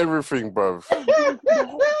blanking everything, bruv.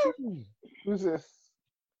 Who's this?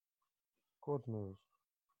 God knows.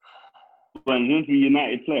 When who's the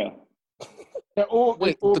United player? They've all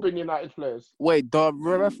been United players. Wait, the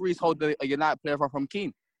referees hold a United player from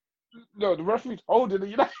Keane? No, the referee's holding a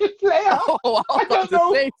United player. Oh, I don't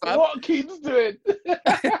know what Keane's doing.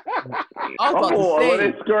 I was about to say. What are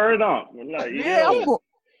they squaring up? Like, yeah,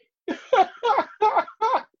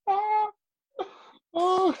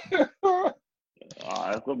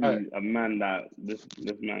 it's gonna be a man that this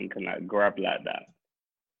man can like grab like that.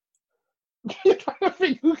 You're trying to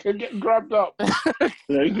think who can get grabbed up.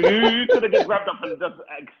 Like, who could have get grabbed up and just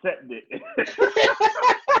accept it?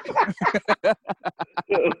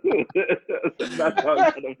 That's what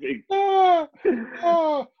I'm trying to think.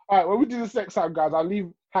 All right, when we do this next time, guys, I'll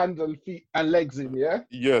leave hands and feet and legs in, yeah?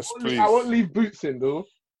 Yes, please. I won't leave boots in, though.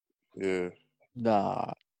 Yeah.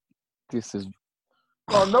 Nah, this is...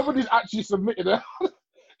 Oh, nobody's actually submitted it.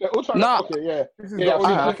 They're all trying to... Okay, yeah. This is Yeah, the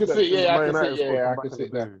only I can see it. Yeah, I can see it. United Yeah, I back can in see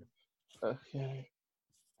it the there. day. Okay.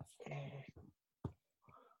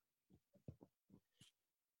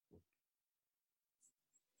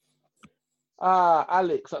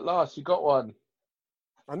 Alex, at last, you got one.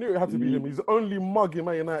 I knew it had to be him. He's the only mug in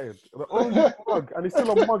Man United. The only mug. And he's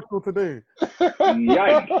still a mug till today.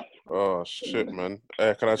 Yikes. Oh shit, man.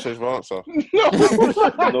 Can I change my answer?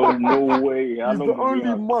 No way. He's the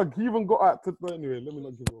only mug. He even got out to anyway. Let me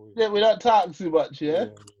not give it away. Yeah, we don't talk too much, yeah?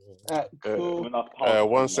 Cool.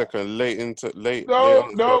 1 second. Late. No.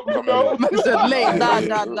 Man said late. Nah.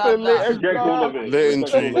 Late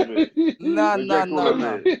entry. Nah.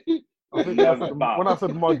 I think when I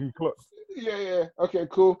said mug, he clocked. Yeah. Okay,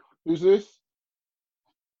 cool. Who's this?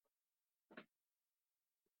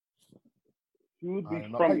 Who would be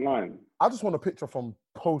front line? I just want a picture from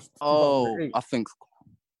post. Oh, I think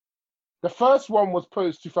the first one was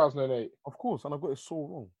post 2008. Of course, and I got it so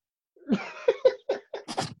wrong.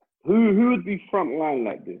 Who would be front line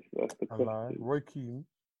like this? That's the question. Roy Keane.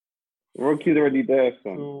 Roy Keane's already there,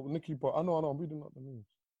 son. So Nicky, but I know. I'm reading out the names.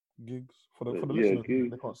 Gigs for the listeners. Giggs.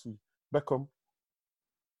 They can't see. Beckham.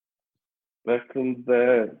 Beckham's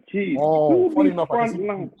there. Jeez. Oh, funny enough, front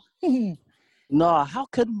line. Nah, how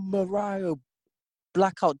could Mariah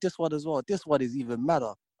black out this one as well? This one is even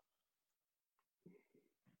madder.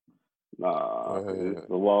 Nah, it's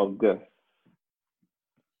a wild guess.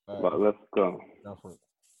 But let's go.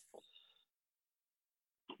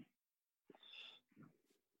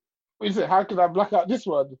 What is it? How can I black out this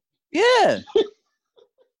one? Yeah.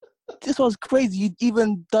 This one's crazy. You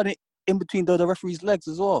even done it in between the referee's legs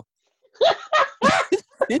as well.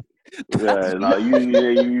 Yeah, no,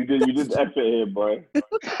 you did effort here, boy.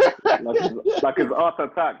 Like his art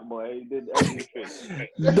attack, boy. He did everything.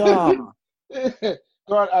 Nah.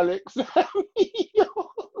 Go on, Alex. Is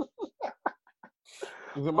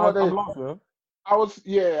it my last,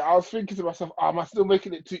 yeah? I was thinking to myself, am I still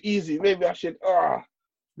making it too easy? Maybe I should.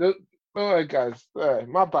 No, guys,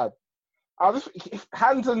 my bad.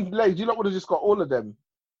 Hands and legs. You lot would have just got all of them,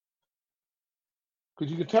 because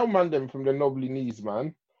you can tell man them from the knobbly knees,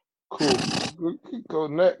 man. Cool. Go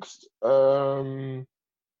next. That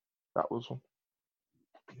was one.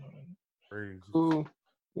 Crazy. Cool.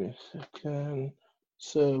 Yes, second.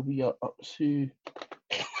 So we are up to.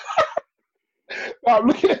 I'm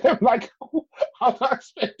looking at them like, how do I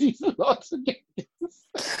expect these lot to get this?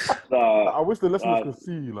 I wish the listeners could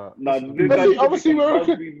see. Like, obviously,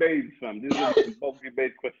 Busby Babes, fam. This is a Busby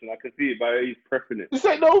Babes question. I can see it, but he's prepping it. This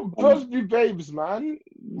ain't no Busby Babes, man.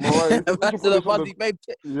 Right. That's a Busby Babe.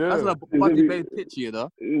 That's a Busby Babe picture, you know.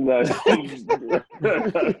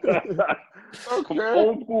 Okay.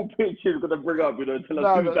 Old school picture is gonna bring up, tell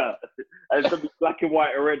us who's that, and it's gonna be black and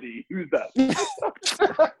white already. Who's that?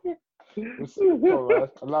 All right,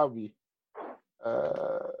 allow me.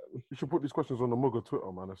 You should put these questions on the Mugger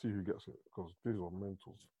Twitter, man, and see who gets it, because these are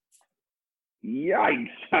mental.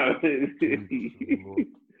 Yikes!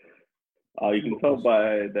 Oh, you can tell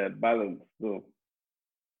by their balance, though.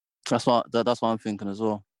 That's what I'm thinking as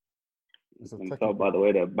well. You can tell by the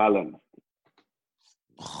way they're balanced.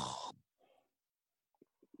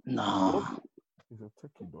 No. He's a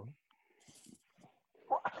techie, bro.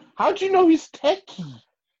 How do you know he's techie?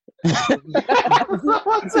 You see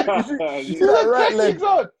that right leg?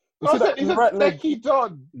 He's a techie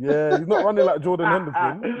Don. Yeah, he's not running like Jordan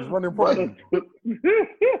Henderson. He's running properly. He's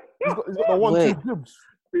got the 1-2 jibs.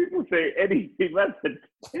 People say anything, man.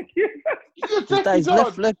 He's a techie Don.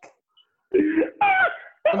 Left leg.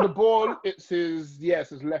 On the ball, it's his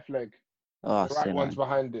left leg. Oh, the right one's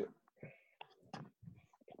behind it.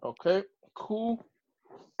 Okay, cool.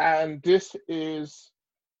 And this is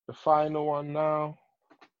the final one now.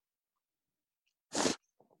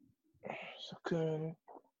 Second.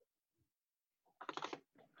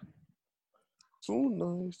 So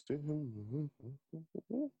nice to him.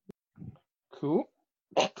 Cool.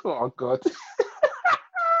 Oh God.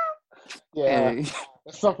 Yeah, there's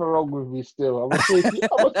something wrong with me still. I'm a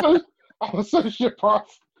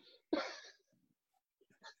sociopath.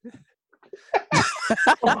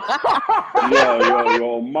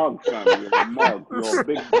 You're a mug, fam. You're a mug. You're a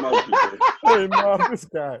big mug. Hey, man, this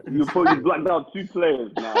guy. You blacked out 2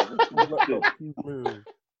 players now.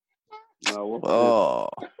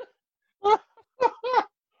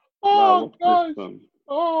 Oh gosh.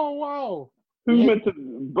 Oh wow. Who's meant to?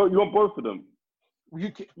 But you want both of them?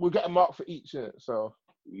 We'll get a mark for each, so.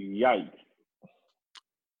 Yikes.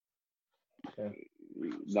 Okay.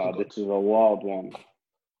 No, this is a wild one.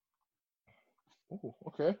 Oh,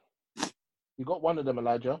 okay. You got one of them,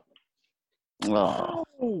 Elijah. Oh.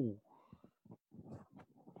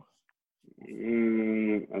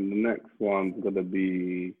 And the next one's gonna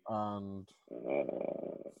be.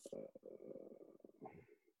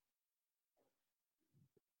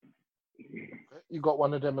 You got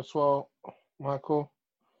one of them as well, Michael.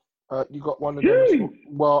 You got one of them as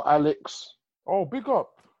well, Alex. Oh, big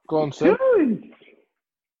up. Go on, sir.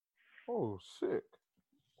 Oh, sick.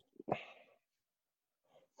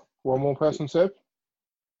 One more person, Seb.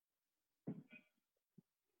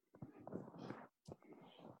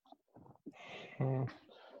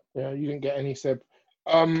 Yeah, you didn't get any, Seb.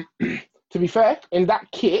 To be fair, in that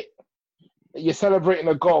kit, you're celebrating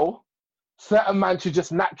a goal. Certain man should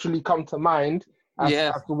just naturally come to mind as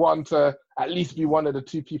the one to at least be one of the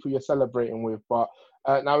two people you're celebrating with. But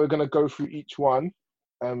now we're gonna go through each one,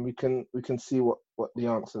 and we can see what the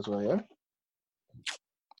answers were. Yeah.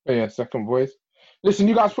 Oh, yeah, second boys. Listen,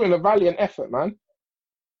 you guys put in a valiant effort, man.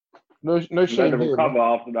 No shame here. Recover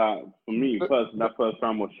after that. For me, that first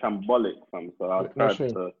round was shambolic, fam. So I tried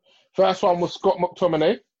to. First one was Scott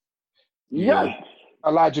McTominay. Yeah.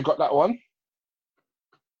 Elijah got that one.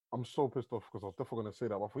 I'm so pissed off because I was definitely going to say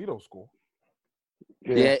that, but for you don't score.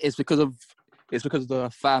 Yeah, it's because of the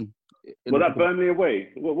fan. Was that Burnley away?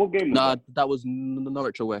 What game was that? Nah, that was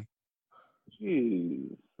Norwich away.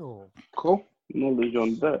 Jeez. Oh. Cool. Knowledge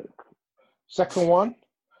on deck. Second one.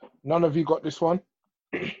 None of you got this one.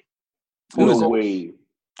 No way.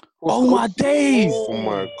 Oh my days! Oh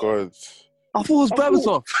my god! I thought it was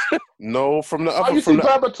Berbatov. No, from the Oh, other. you see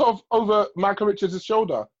Berbatov over Michael Richards'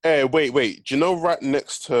 shoulder? Hey, wait. Do you know right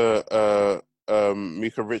next to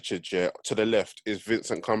Mika Richards, yeah, to the left is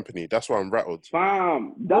Vincent Kompany. That's why I'm rattled.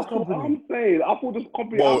 Fam, that's what I'm saying. I thought this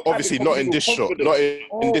Kompany. Well, obviously not in this shot, not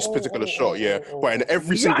in this particular shot, yeah, but in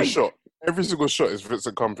every single shot is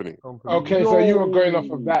Vincent Kompany. Okay, so you were going off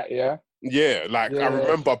of that, yeah? Yeah, like I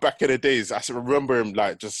remember back in the days, I remember him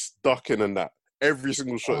like just ducking and that. Every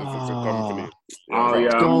single shot is Vincent Kompany. Oh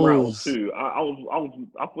yeah, I'm rattled too. I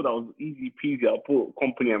thought that was easy peasy. I put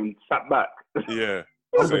Kompany and sat back. Yeah.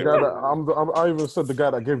 I'm the guy that I even said the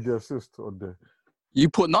guy that gave the assist on there. You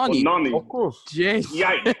put Nani? Nani. Of course. Yes.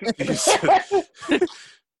 Yikes.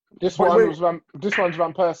 This one's Van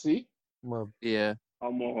Persie. Man. Yeah.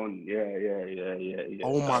 Come on. Yeah.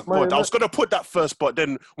 Oh my god. I was gonna put that first, but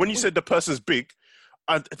then when you said the person's big,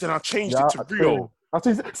 then I changed it to Rio. I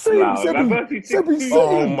changed it. Sebi.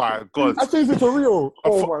 Oh my god. I changed it to Rio.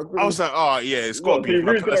 Oh my god. I was like, it's got to be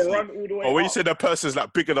Persie. When you said the person's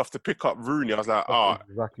like big enough to pick up Rooney, I was like,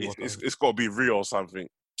 it's got to be Rio or something.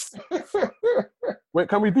 Wait,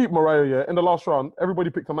 can we deep Mariah? Yeah, in the last round, everybody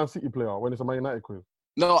picked a Man City player when it's a Man United quiz.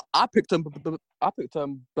 No, I picked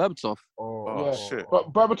Berbatov. Oh yeah. Shit!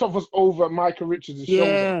 But Berbatov was over Michael Richards'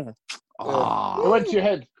 shoulder. Yeah. It went to your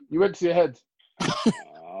head. You went to your head.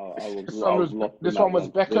 This one was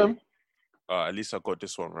Beckham. At least I got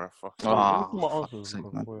this one right. Fuck.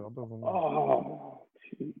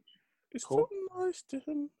 It's so nice to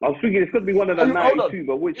him. I was thinking it could be one of the 92,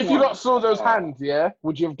 but which if one? You not saw those hands, yeah,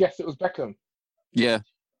 would you have guessed it was Beckham? Yeah.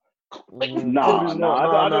 No,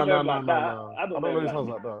 I don't know about that. I don't know his hands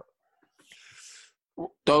like that.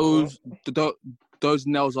 Those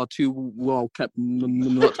nails are too well kept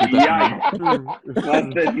not to be Beckham. I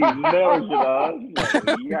said his nails,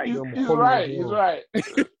 He's right.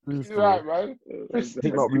 He's right, man.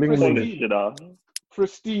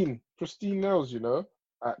 Pristine nails, you know.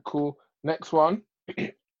 Alright, cool. Next one.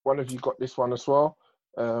 One of you got this one as well.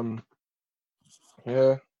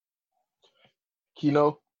 Yeah.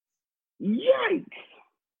 Kino. Yikes!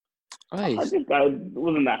 Nice. I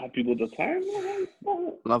wasn't that happy with the time.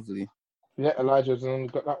 Lovely. Yeah, Elijah's only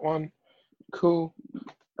got that one. Cool.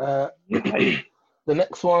 The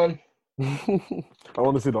next one. I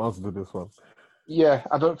want to see the answer to this one. Yeah,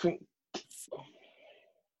 I don't think.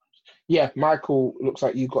 Yeah, Michael, looks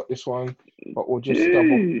like you got this one, but we'll just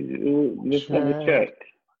double check.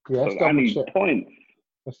 Yeah, let's I need check. Points.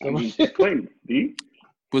 Points, dude.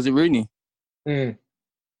 Was it Rooney? Mm.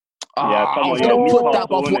 I was going to put that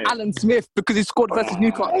one for Alan Smith because he scored versus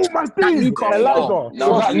Newcastle. Oh my days!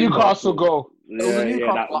 That Newcastle goal. It was a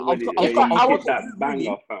Newcastle. I was that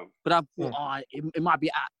banger, fam. But I thought, it might be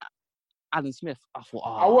Alan Smith. I thought,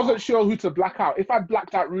 I wasn't sure who to black out. If I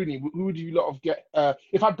blacked out Rooney, who would you lot have get?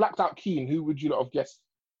 If I blacked out Keane, who would you lot have guessed?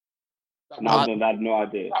 I had no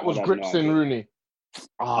idea. That was Gripson Rooney.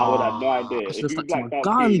 I would have no idea. If you blacked out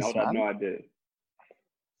Keane, I would have no idea.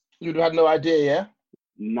 You'd have had no idea, yeah?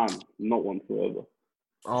 None, not whatsoever.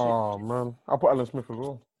 Oh man, I put Alan Smith as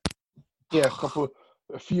well. Yeah,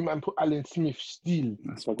 a few man put Alan Smith still.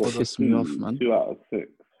 That's what pissed me off, man. 2 out of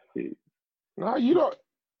 6. No, you lot.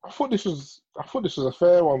 I thought this was a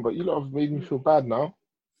fair one, but you lot have made me feel bad now.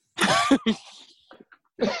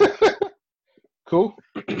 Cool.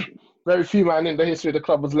 Very few man in the history of the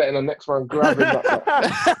club was letting the next one grab him like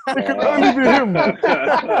that. It could only be him.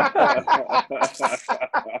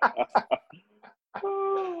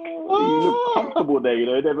 You look comfortable there, you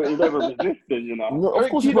know. He's never resisting, you know. No, of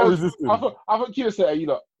course he's not resisting. I thought Kino said, "You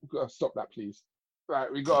lot, gotta stop that, please." Right,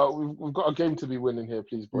 we've got a game to be winning here,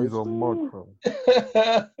 please, boys. He's a mug, fam.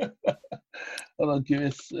 Hold on, give me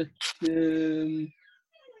a second.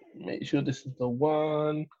 Make sure this is the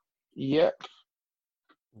one. Yep.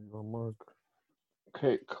 He's a mug.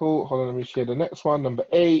 Okay, cool. Hold on, let me share the next one. Number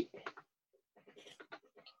 8.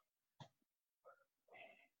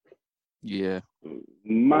 Yeah.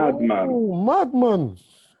 Madman. Oh, madman.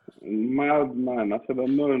 Madman. I should have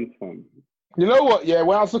known, fam. You know what? Yeah,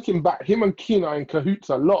 when I was looking back, him and Keane are in cahoots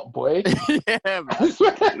a lot, boy. Yeah, man.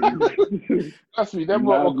 Trust me, them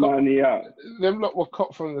lot were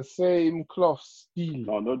cut from the same cloth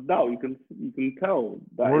steel. No doubt. You can tell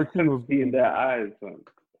that Roy it's Keane was in their eyes, man.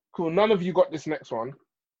 Cool. None of you got this next one.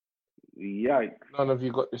 Yikes. None of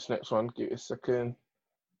you got this next one. Give it a second.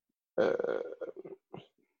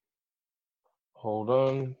 Hold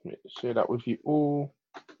on. Let me share that with you all.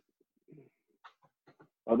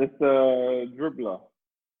 Oh, this dribbler.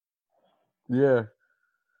 Yeah.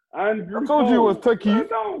 Andrew I told you it was Techie.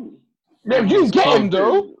 Yeah, you didn't get him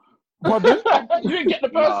though. Pardon? You didn't get the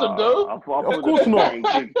person though. Of course not.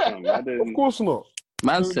 Of course not.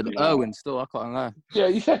 Man said Irwin still, I can't lie. Yeah,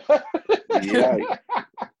 you said. Yeah.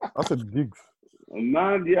 I said Giggs.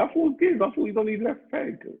 Man, yeah, I thought it was Giggs. I thought he's on his left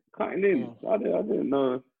peg, cutting in. I didn't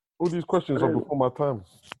know. All these questions are before my time.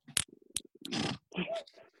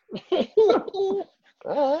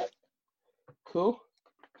 All right. Cool.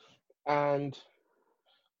 And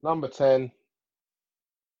number 10.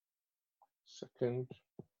 Second.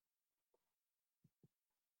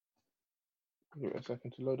 Give it a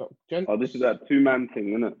second to load up. Gents. Oh, this is that 2-man thing,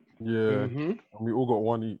 isn't it? Yeah. And we all got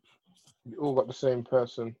one each. We all got the same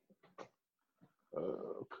person.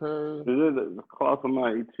 Okay. The class of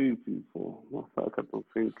 92 people. What's that I kept on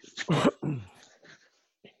thinking?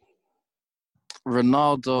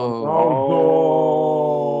 Ronaldo.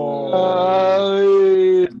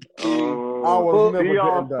 I was never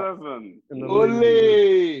getting that.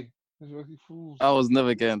 Ole! I was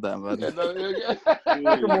never getting that, man.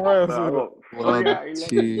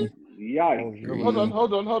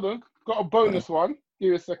 Hold on. Got a bonus one. Give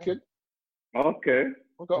me a second. Okay.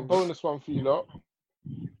 I've got a bonus one for you lot.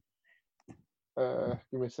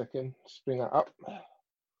 Give me a second. Just bring that up.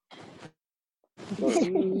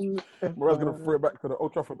 Mora's going to throw it back to the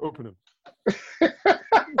Old Trafford opening.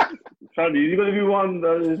 Charlie, you're going to be one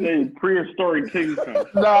that is a prehistoric king.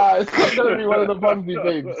 Nah, it's not going to be one of the Bumby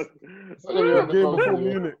games. It's not going to be game before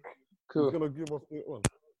Munich. Cool. He's going to give us the one.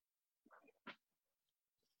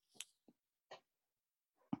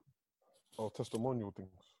 Oh, testimonial things.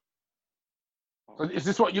 So is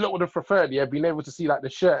this what you lot would have preferred? Yeah, being able to see like the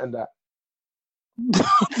shirt and that.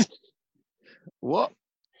 What?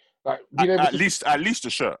 Like being able at least the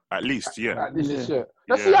shirt. At least, yeah. At least the shirt.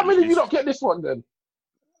 Let's see how many of you lot get this one then.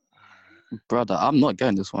 Brother, I'm not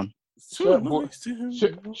getting this one. Shirt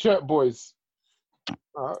boys.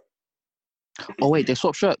 Oh wait, they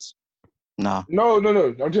swap shirts? Nah. No.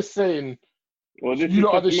 I'm just saying. Well, you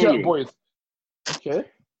lot are the shirt boys. Okay.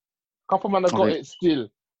 Couple man have got it still.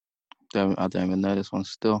 I don't even know this one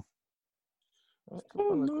still.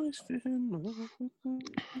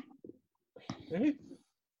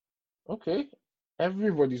 Okay.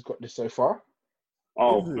 Everybody's got this so far.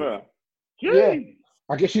 Oh, fair. Yeah.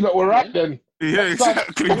 I guess you lot were right then. Yeah,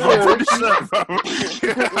 exactly.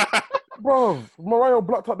 Bro, Mariah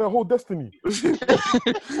blocked out their whole destiny.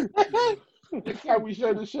 Next time we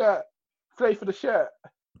share the shirt. Play for the shirt.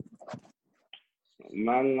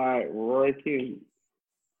 Man, like Roy Keane.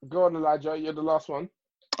 Go on, Elijah. You're the last one.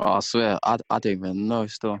 Oh, I swear, I don't even know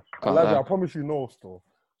still. Can't Elijah, lie. I promise you no still.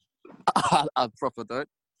 I proper don't.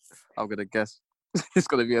 I'm going to guess. It's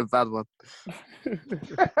going to be a bad one.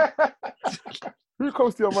 Who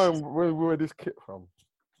comes to your mind when we wear this kit from?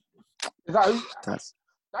 Is that who?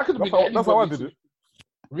 That could have been that's how I did it.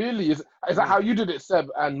 Really? Is that how you did it, Seb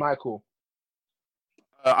and Michael?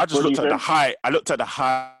 I just looked at the height. I looked at the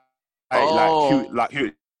height, like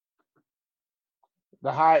who.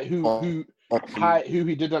 The height, who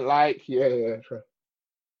he didn't like. Yeah, sure.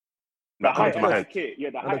 The height of the kit. Yeah,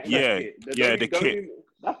 the height of the kit. The kit.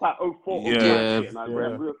 That's like 04. Yeah. And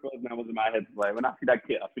Rio Ferdinand was in my head. Like, when I see that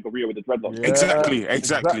kit, I think of Rio with the dreadlocks. Yeah,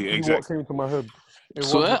 exactly. What came to my head?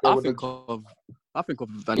 Swear, I think of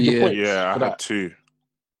Van Dijk. Yeah, I had 2.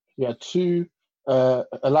 Yeah, 2.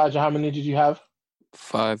 Elijah, how many did you have?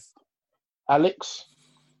 5. Alex?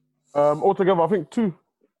 Altogether, I think 2.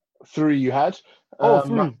 3 you had.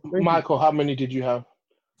 3. Michael, how many did you have?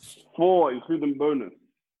 4, including bonus.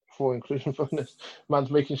 4, including bonus.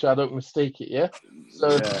 Man's making sure I don't mistake it, yeah? So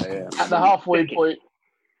at the halfway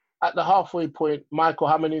point, Michael,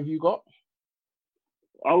 how many have you got?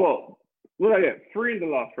 I got What did I get? 3 in the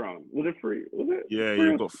last round. Was it 3? Was it? Yeah,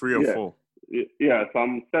 3 you got 3 or 4. Yeah, so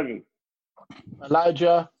I'm 7.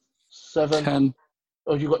 Elijah, 7. 10.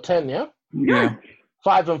 Oh, you got 10, yeah? Yeah.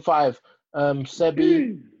 5 and 5.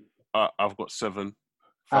 Sebi. I've got 7,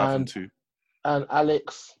 5 and 2. And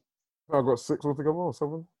Alex. I got 6 altogether, or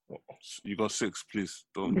 7? You got 6, please.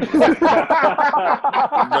 Don't. Not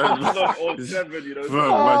all 7, you know. Man,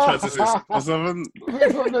 try to say 6 or 7.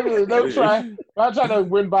 No, don't try. Don't try to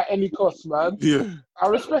win by any cost, man. Yeah. I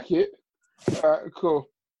respect it. Cool.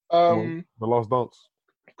 The last dance.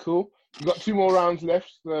 Cool. We've got 2 more rounds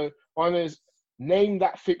left. So one is name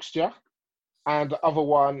that fixture, and the other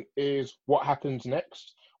one is what happens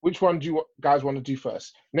next. Which one do you guys want to do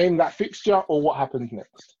first? Name that fixture or what happens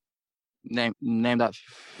next? Name that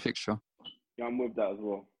fixture. Yeah, I'm with that as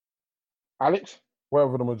well. Alex?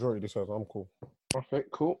 Whatever the majority says, I'm cool. Okay,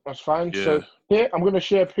 cool. That's fine. Yeah. So here, I'm going to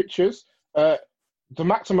share pictures. The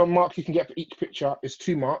maximum mark you can get for each picture is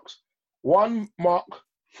 2 marks. 1 mark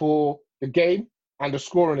for the game and the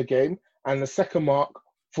score in the game, and the second mark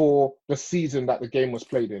for the season that the game was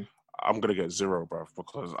played in. I'm going to get 0, bruv,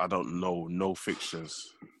 because I don't know no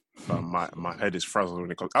fixtures. My head is frazzled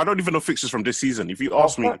when it comes. I don't even know fixtures from this season. If you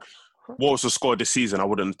ask me what was the score this season, I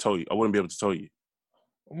wouldn't tell you. I wouldn't be able to tell you.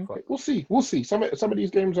 Okay. We'll see. Some of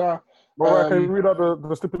these games are... Right, can you read out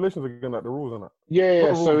the stipulations again, like the rules and that?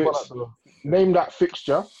 Yeah. So it's name that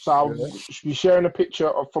fixture. So I'll be sharing a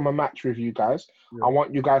picture from a match with you guys. Yeah. I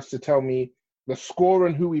want you guys to tell me the score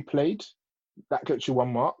and who we played. That gets you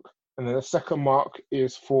 1 mark. And then the second mark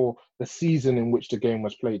is for the season in which the game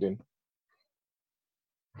was played in.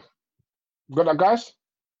 Got that, guys?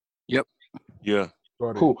 Yep. Yeah.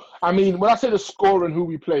 Cool. I mean, when I say the score and who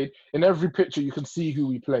we played, in every picture you can see who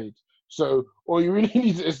we played. So all you really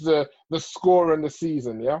need is the score and the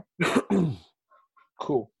season, yeah?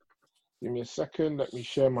 Cool. Give me a second. Let me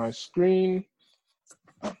share my screen.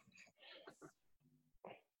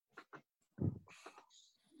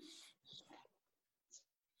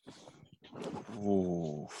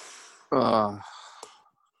 Oh.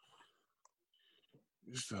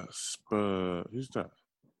 Who's that? Spur? Who's that?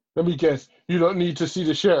 Let me guess. You don't need to see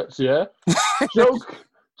the shirts, yeah?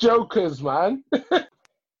 Jokers, man.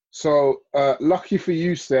 So, lucky for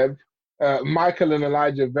you, Seb, Michael and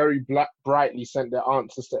Elijah very brightly sent their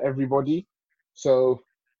answers to everybody. So,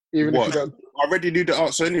 even if you don't... I already knew the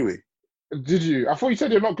answer anyway. Did you? I thought you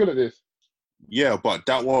said you're not good at this. Yeah, but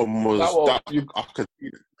that one was... I could see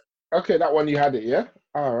it. Okay, that one you had it, yeah?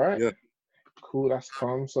 All right. Yeah. Cool, that's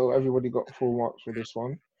calm. So everybody got full marks for this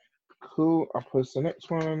one. Cool, I'll post the next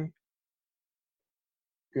one.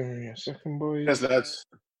 Give me a second, boys. Yes, lads.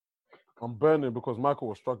 I'm burning because Michael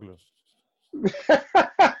was struggling.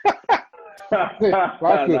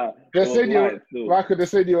 Michael, they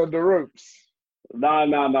said you're on the ropes. Nah.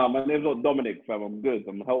 My name's not Dominic, fam. I'm good.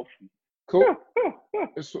 I'm healthy. Cool.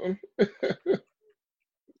 This one.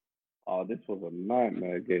 Oh, this was a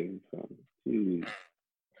nightmare game, fam. Jeez.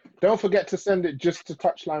 Don't forget to send it just to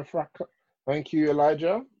Touchline Frack. Thank you,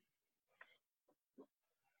 Elijah.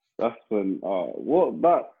 That's when, that was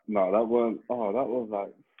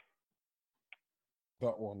like...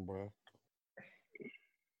 That one, bro.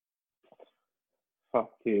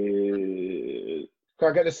 Fucking... Can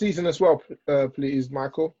I get the season as well, please,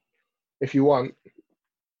 Michael? If you want.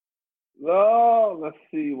 Oh, let's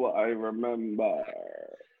see what I remember.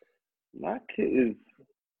 That kid is...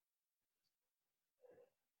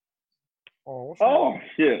 Oh,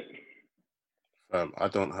 shit. I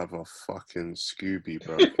don't have a fucking Scooby,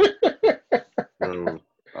 bro. Bro,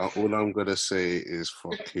 all I'm going to say is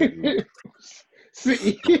fucking...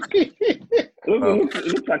 See? It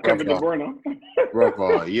looks like Kevin De Bruyne.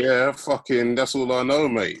 Brother, yeah, fucking, that's all I know,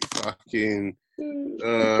 mate. Fucking,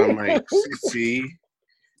 mate, City,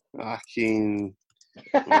 fucking,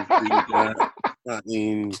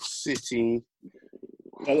 fucking City.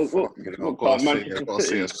 I've got to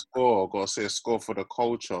say a score. I've got to say a score for the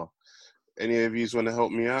culture. Any of you want to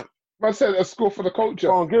help me out? I said a score for the culture.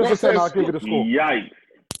 Go on, give us a 10, I'll give you the score. Yikes.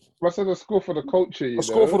 I said a score for the culture, you know.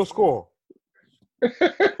 Score for the score.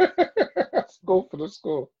 Score for the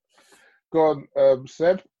score. Go on,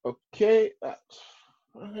 Seb. Okay, that's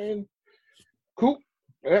fine. Cool.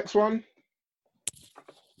 The next one.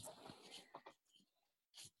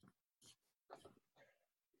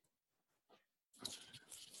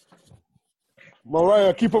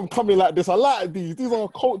 Mariah, keep on coming like this. I like these. These are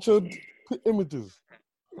cultured images.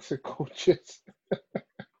 I said cultured.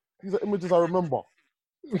 These are images I remember.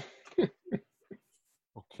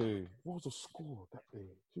 Okay. What was the score that day?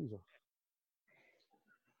 Jesus.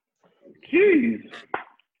 Jeez.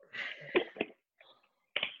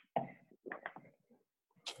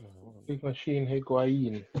 Big Machine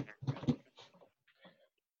Higuain.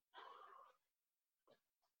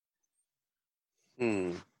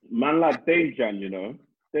 Man like Dejan, you know.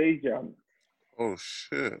 Dejan. Oh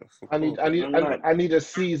shit! I need a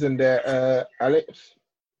season there, Alex.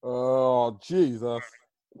 Oh Jesus!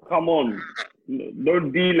 Come on, no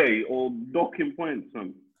delay or docking points,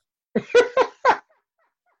 man.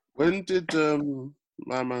 When did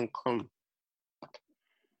my man come?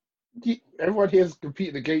 Everyone here is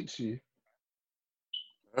competing against you.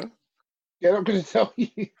 Huh? Yeah, I'm going to tell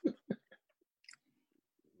you.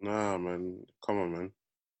 Nah, man. Come on, man.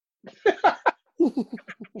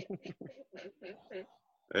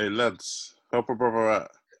 Hey, lads. Help a brother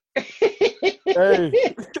out. Hey.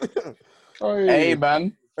 Hey,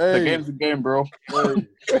 man. Hey. The game's a game, bro. Hey.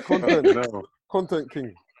 Content. No. Content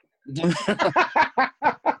king.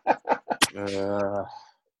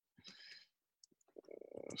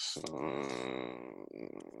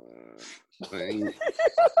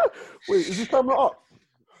 Wait, is this time up?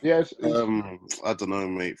 Yes. I don't know,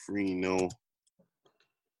 mate. 3-0.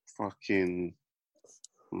 Fucking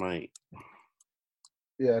mate.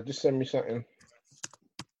 Yeah, just send me something.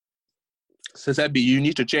 Says Ebby, you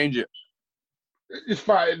need to change it. It's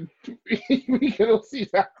fine. We can all see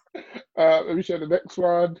that. Let me show the next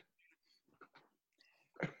one.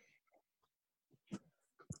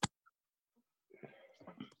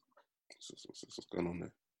 What's going on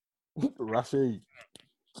there? Rashid.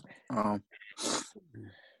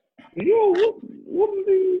 Yo, what was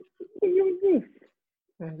this?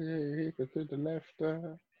 He could to the left.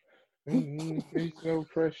 There's no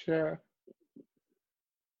pressure.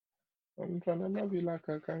 I'm trying to love you like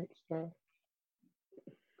a gangster.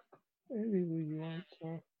 Maybe you want to.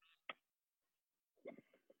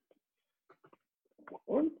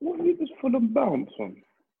 What year does Fulham bounce on?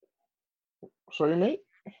 Sorry, mate?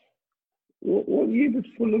 What year does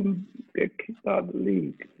Fulham get kicked out of the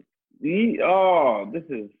league? This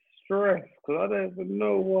is stress because I don't even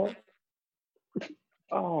know what.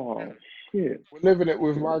 Oh, shit. We're living it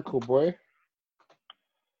with Michael, boy.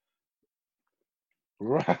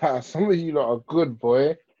 Right, some of you lot are good,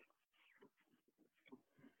 boy.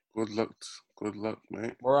 Good luck,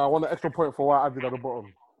 mate. Well, I want an extra point for what I did at the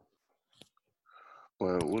bottom.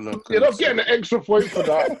 Well, you're not getting an extra point for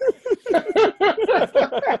that.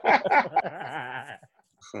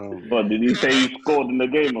 But did he say he scored in the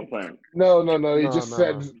game or something? No. He just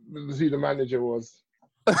said who the manager was.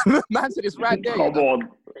 Man said it's right there. Come on.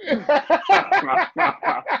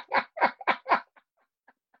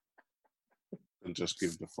 And just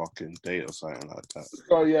give the fucking date or something like that.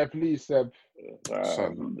 Oh yeah, please, Seb. So, I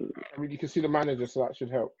mean, you can see the manager, so that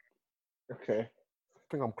should help. Okay. I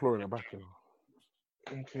think I'm clawing it back, you know.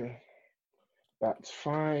 Okay. That's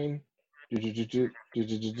fine.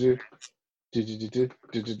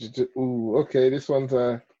 Ooh, okay, this one's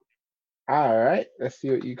all right. Let's see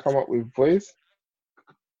what you come up with, boys.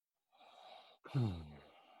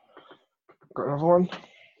 Got another one?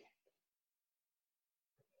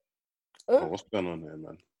 oh, what's going on there,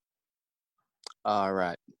 man? All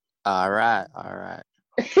right. That's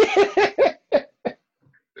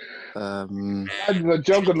a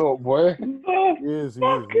juggernaut, boy. He is.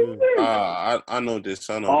 I know this.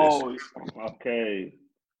 I know this. Okay.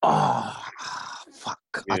 Oh, fuck.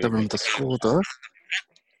 Yeah, I don't remember the score, though.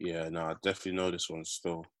 Yeah, no, I definitely know this one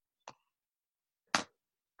still.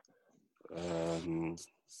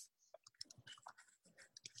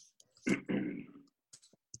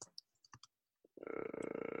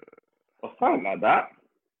 Something like that.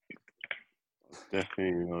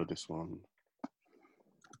 Definitely know this one.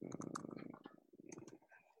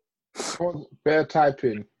 Bare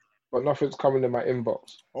typing, but nothing's coming in my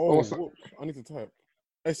inbox. Oh, I need to type.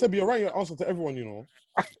 Hey, Seb, you're right. Your answer to everyone, you know.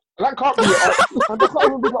 That can't be it. And that can't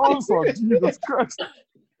even be the answer. Jesus Christ.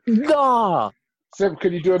 Nah. Seb,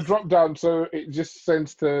 can you do a drop down so it just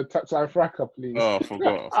sends to Touchline Fracas, please? Oh,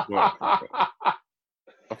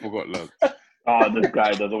 I forgot, lad. This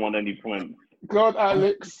guy doesn't want any points. God,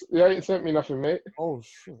 Alex, you ain't sent me nothing, mate. Oh,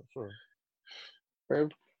 shit, sorry.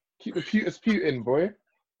 Keep the pewters pewting, boy.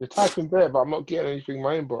 You're typing there, but I'm not getting anything in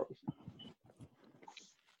my inbox.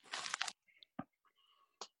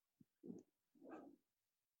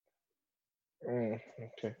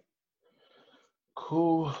 Okay.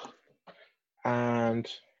 Cool. And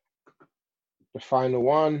the final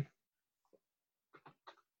one.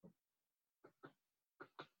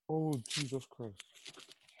 Oh, Jesus Christ.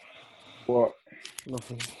 What?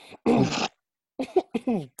 Nothing.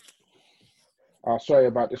 Sorry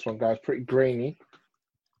about this one, guys. Pretty grainy.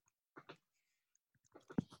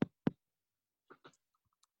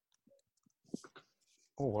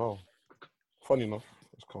 Oh, wow. Funny enough.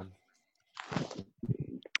 Let's come.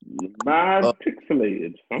 Mad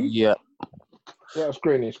pixelated, huh? Yeah. Yeah, it's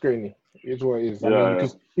grainy. It's grainy. It's what it is. I Yeah, mean,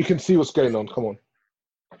 because you can see what's going on. Come on.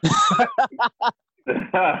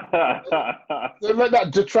 Don't let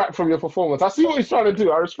that detract from your performance. I see what he's trying to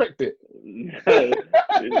do. I respect it. Okay,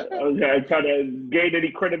 I'm trying to gain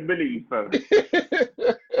any credibility first.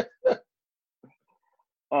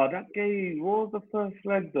 Oh, that game. What was the first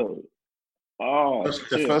leg though? Oh,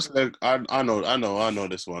 The first leg. I know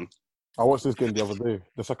this one. I watched this game the other day.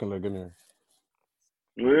 The second leg, anyway.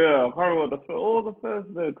 Yeah, I can't remember all the first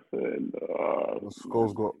legs. The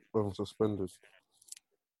Skulls got them suspended.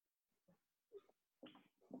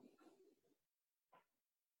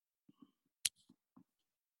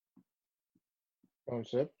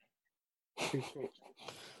 Seb.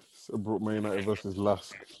 So brought Man United versus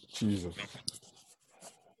Lask. Jesus.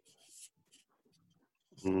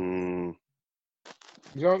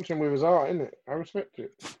 He's answering with his heart, isn't it? I respect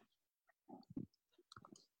it.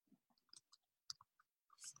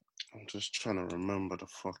 I'm just trying to remember the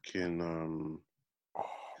fucking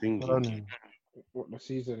thingy. What the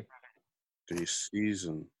season? The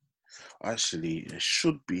season. Actually, it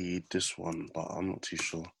should be this one, but I'm not too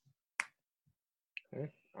sure. Okay,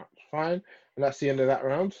 that's fine. And that's the end of that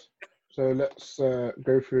round. So let's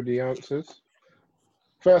go through the answers.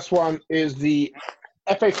 First one is the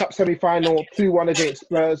FA Cup semi-final 2-1 against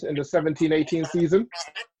Spurs in the 17-18 season.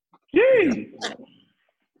 Jeez.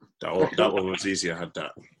 That one was easy. I had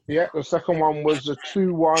that. Yeah, the second one was the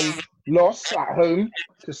 2-1 loss at home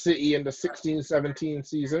to City in the 16-17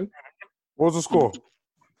 season. What was the score?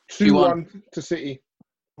 2-1 to City.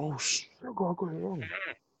 Oh, shit. I got it wrong.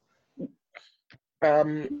 So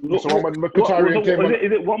one when Mkhitaryan came on.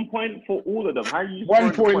 Is it 1 point for all of them? How you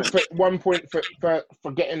 1 point for 1 point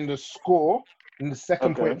for getting the score, and the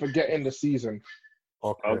second point for getting the season.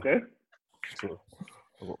 Okay.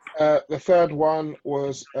 The third one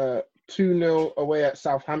was 2-0 away at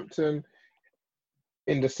Southampton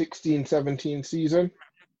in the 16-17 season.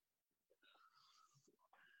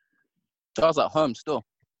 That was at home still.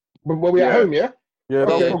 But were we at home, yeah? Yeah,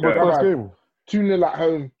 that was the first game. 2-0 at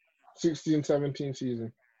home, 16-17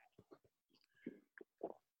 season.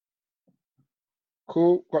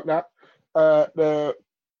 Cool, got that. The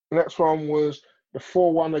next one was the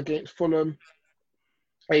 4-1 against Fulham,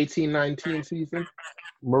 18-19 season.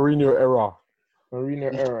 Mourinho era.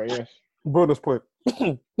 Mourinho era, yes. Bonus point.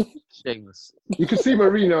 Shameless. You can see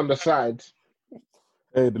Mourinho on the side.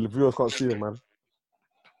 Hey, the viewers can't see him,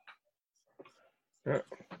 man.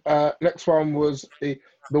 Next one was the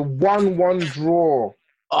 1-1 draw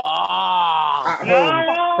at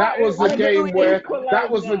home. That was the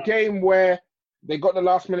game where they got the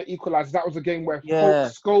last minute equalizer. That was the game where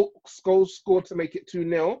Scholes scored to make it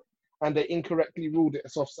 2-0 and they incorrectly ruled it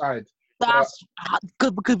as offside. That's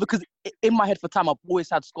good because in my head for time I've always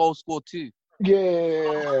had Scholes score too.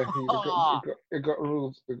 Yeah, it got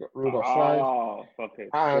ruled offside. Oh, okay.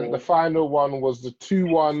 And the final one was the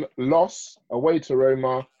 2-1 loss away to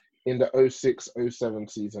Roma in the 06-07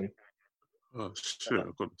 season. Oh shit! I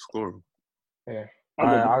got the score. Yeah.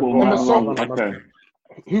 Okay.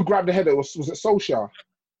 Who grabbed the header? Was it Solskjaer?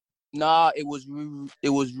 Nah, it was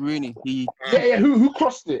Rooney. Who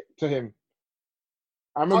crossed it to him?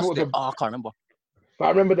 I remember I can't remember. I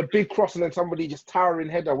remember the big cross and then somebody just towering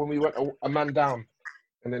header when we went a man down,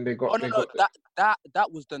 and then they got.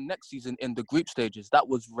 That was the next season in the group stages. That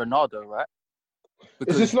was Ronaldo, right?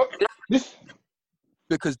 Is this not this?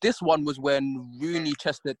 Because this one was when Rooney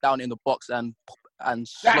chested it down in the box and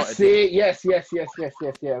That's it. Yes. Yeah.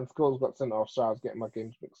 And Scholes got sent off, so I was getting my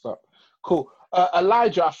games mixed up. Cool.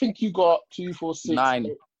 Elijah, I think you got 2, 4, 6.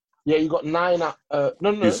 9. Yeah, you got 9 out.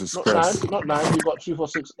 No, Jesus not Christ. 9. Not 9. You got 2, 4,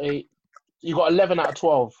 6, 8. You got 11 out of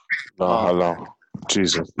 12. Hello.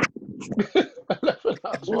 Jesus. 11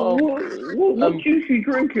 out of 12. What juice you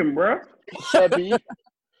drinking, bro? Sebi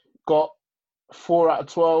got 4 out of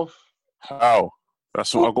 12. How?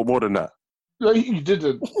 That's what I got more than that. No, you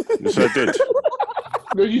didn't. Yes, I did.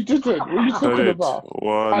 No, you didn't. What are you talking about?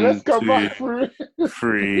 1, Let's go 2, back through.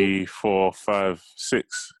 3, 4, 5,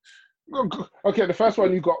 6. Okay, the first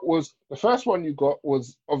one you got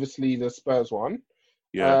was obviously the Spurs one.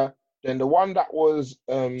 Yeah. Then the one that was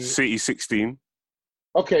City 16.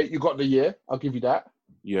 Okay, you got the year. I'll give you that.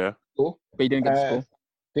 Yeah. Cool. But you didn't get the score.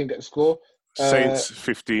 Didn't get the score. Saints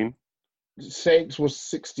 15. Saints was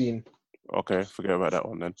 16. Okay, forget about that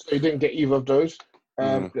one then. So you didn't get either of those.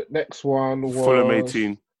 The next one was Fulham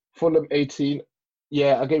 18. Fulham 18.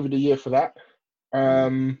 Yeah, I gave you the year for that.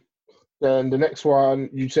 Then the next one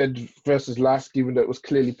you said versus last, even though it was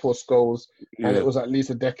clearly poor goals and it was at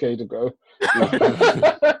least a decade ago.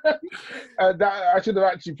 That I should have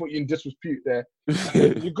actually put you in disrepute there.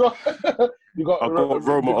 you got I got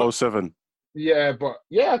Roma 07. Yeah, but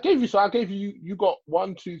I gave you. You got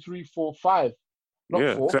 1, 2, 3, 4, 5.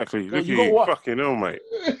 Not 4. Exactly. So Look you at got you, what? fucking hell, mate.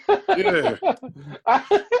 Yeah.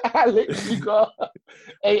 Alex, you got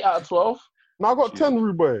 8 out of 12. No, I got 10,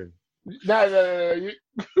 rude boy. No.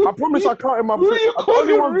 I promise I counted my. Who are you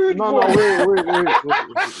calling rude No, boy? wait.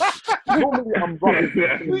 Normally I'm right.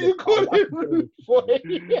 Who you calling rude boy?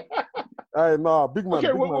 Hey, nah, big man. Okay,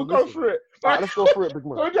 big we'll man, go listen. through it. Right, let's go through it, big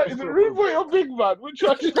man. Okay, is it rude boy or big man? Which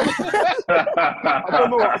one? I don't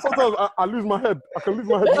know. Sometimes I lose my head. I can lose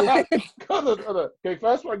my head. Hold on. Okay,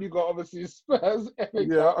 first one you got obviously Spurs.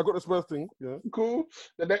 Yeah, I got the Spurs thing. Yeah. Cool.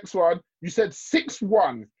 The next one, you said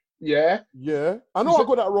 6-1. Yeah. Yeah. I know I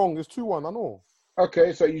got that wrong. It's 2-1. I know.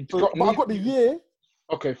 Okay, so you got. But I got the year.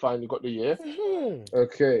 Okay, fine. You got the year. Mm-hmm.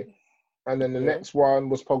 Okay. And then the next one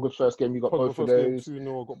was Pogba's first game. You got both of those.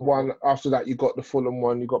 One after that, you got the Fulham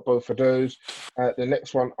one. You got both of those. The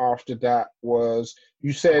next one after that was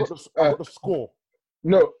you said. I got the score.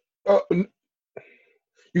 No, you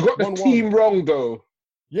got the 1-1. team wrong though.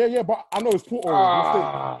 Yeah, but I know it's Porto.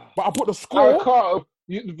 But I put the score. I can't.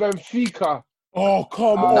 Benfica. Oh,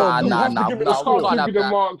 come on. I can't give you the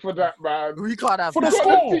mark for that, man. We can't have for the that.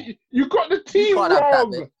 score. You got the team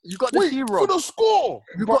wrong. You got the team wrong. For the score.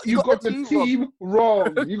 You got the team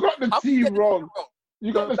wrong. You got the team wrong.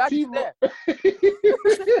 You got the team wrong.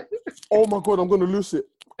 Oh my God, I'm going to lose it.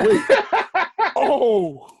 Wait.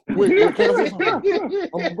 Wait. Can I say something?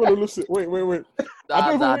 I'm going to lose it. Wait. I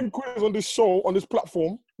don't even win quiz on this show, on this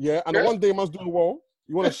platform. Yeah, and one day man's doing well.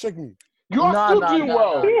 You want to shake me? You are still doing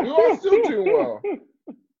well. You are still doing well.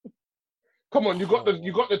 Come on, you got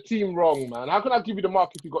the team wrong, man. How can I give you the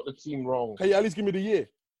mark if you got the team wrong? Can you at least give me the year?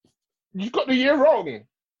 You got the year wrong.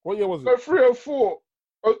 What year was it? 3 or 4.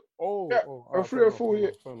 Oh, 3 or 4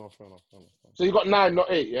 years. Fair enough. So you got 9, not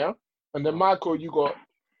 8, yeah? And then Michael, you got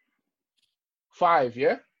 5,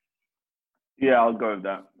 yeah? Yeah, I'll go with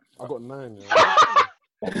that. I got 9, yeah.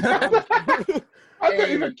 I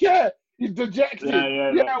don't even care. He's dejected.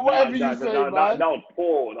 Yeah, whatever you say, man. That was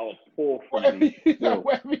poor. That was poor for me.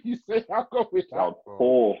 Whatever you say, I'll go with that. That was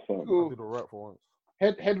poor. Cool. I did all right for once.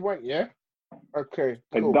 Head went, yeah? Okay.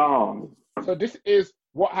 Head Cool. down. So this is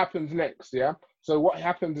what happens next, yeah? So what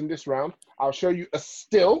happens in this round, I'll show you a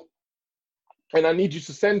still, and I need you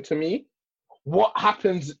to send to me what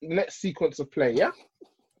happens next sequence of play, yeah?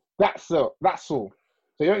 That's all. So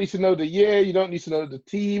you don't need to know the year, you don't need to know the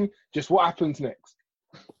team, just what happens next.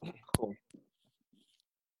 Cool.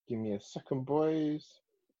 Give me a second, boys.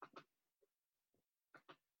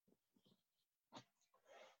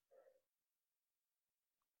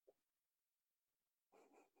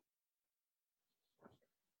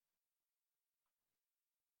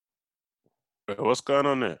 What's going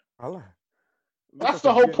on there? That's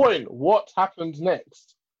the whole point. What happens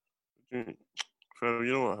next? You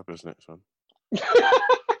know what happens next, man? I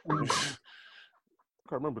can't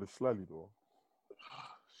remember this slightly, though.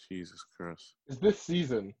 Jesus Christ. It's this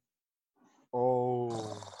season.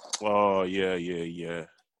 Oh, yeah.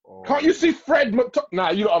 Oh. Can't you see Fred McTominay? Nah,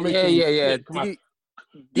 you know what I mean. Yeah.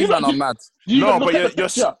 These are not mad. No, but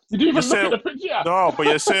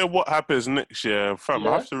you're saying what happens next year, fam.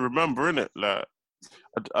 I have to remember, innit? Like,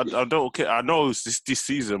 I don't care. I know it's this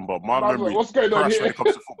season, but my memory. What's going on when here? it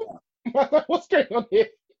comes to football. What's going on here?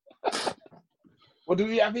 What do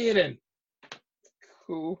we have here then?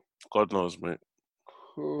 Cool. God knows, mate.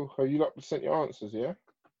 Cool. Have you lot sent your answers? Yeah.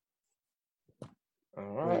 All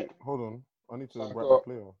right. Wait, hold on. I need to write the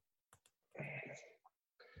player.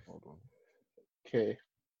 Hold on. Okay.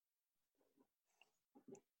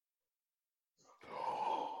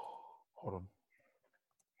 Hold on.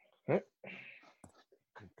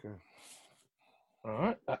 Okay. All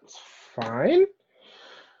right, that's fine.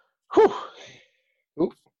 Whew.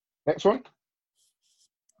 Ooh. Next one.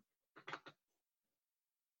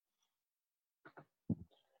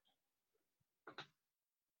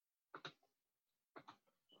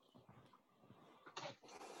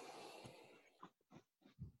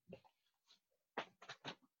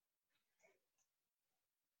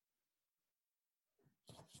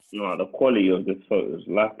 No, the quality of this photo is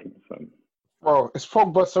lacking, fam. Oh, it's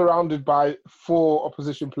Pogba surrounded by 4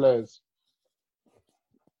 opposition players.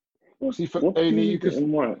 See, for Ailey, you could.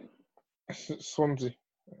 Swansea,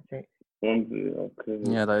 I think. Swansea, okay.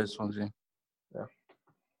 Yeah, that is Swansea. Yeah.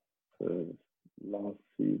 Last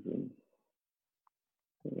season.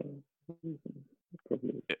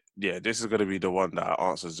 Yeah, this is going to be the one that I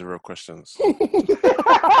answer 0 questions.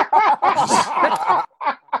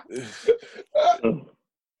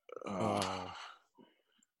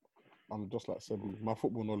 I'm just like Sebi. My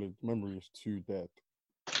football knowledge memory is too dead.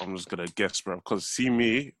 I'm just going to guess, bro. Because see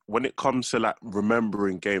me, when it comes to like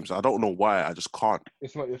remembering games, I don't know why. I just can't.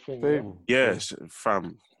 It's not your thing. Same. Yes,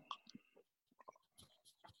 fam.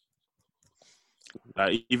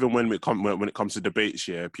 Like even when it comes to debates,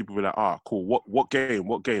 yeah, people be like, cool. What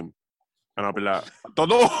game? And I'll be like, I don't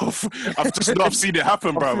know. I've seen it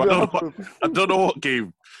happen, bro. I don't know what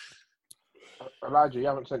game. Elijah, you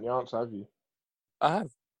haven't sent your answer, have you? I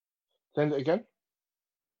have. Send it again.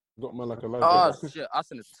 Got man like Elijah. Oh shit! I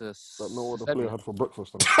sent it to. Don't know what the player had for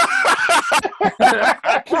breakfast.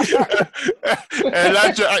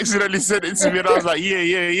 Elijah accidentally sent it to me, and I was like,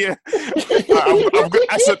 yeah.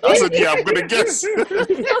 I said, yeah, I'm gonna guess.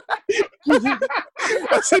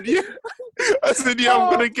 I said, yeah, I'm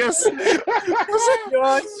gonna guess. I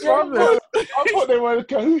thought they were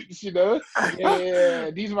cahoots, you know.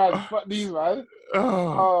 Yeah, these man, fuck these man.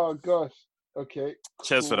 Oh gosh. Okay.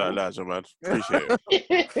 Cheers for that, Elijah, man. Appreciate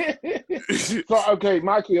it. So, okay,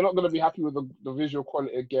 Michael, you're not going to be happy with the visual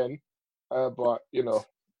quality again, but, you know,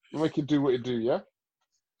 we can do what you do, yeah?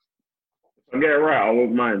 I'll get it right, I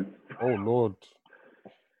won't mind. Oh, Lord.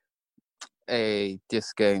 Hey,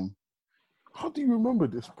 this game. How do you remember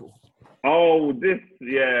this, bro? Oh, this,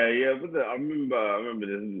 yeah. I remember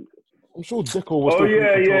this. I'm sure Deco was... Oh,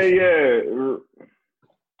 yeah.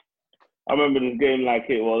 I remember this game like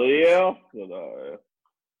it was a year after that.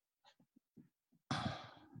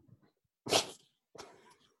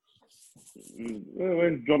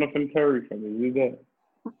 Where's Jonathan Terry from? Is he there?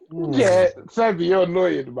 Yeah, Sammy, you're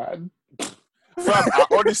annoying, man. Fam, I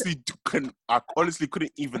honestly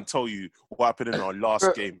couldn't even tell you what happened in our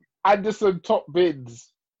last game. Anderson top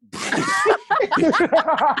bids.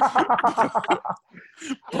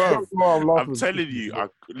 Bro, I'm telling you, I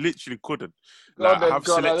literally couldn't. Like, I have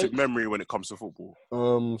selective memory when it comes to football.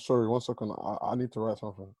 Sorry, 1 second. I need to write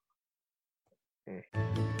something.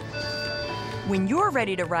 When you're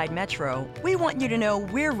ready to ride Metro, we want you to know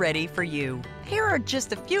we're ready for you. Here are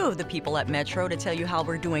just a few of the people at Metro to tell you how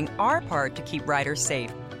we're doing our part to keep riders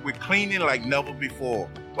safe. We're cleaning like never before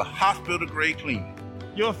with hospital-grade cleaning.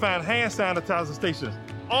 You'll find hand sanitizer stations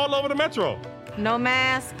all over the Metro. No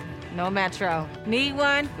mask, no Metro. Need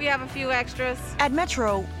one? We have a few extras. At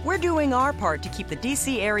Metro, we're doing our part to keep the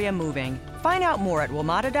DC area moving. Find out more at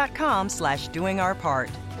WMATA.com/doingourpart.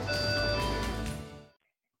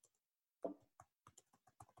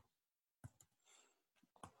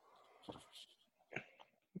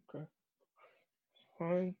 Okay.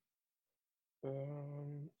 Fine.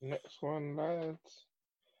 Next one, lads.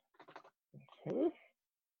 Okay.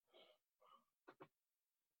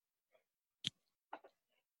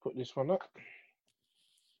 Put this one up.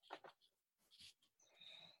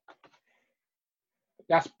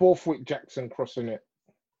 That's Borthwick Jackson crossing it.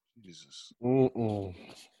 Jesus. What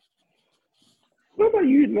about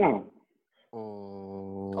you now?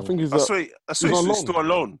 Oh, I think he's. I swear he's still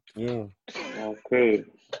alone. Yeah. Okay.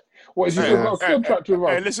 What is he still got a contract with us?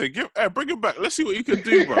 Hey, listen, bring him back. Let's see what you can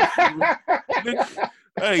do, bro.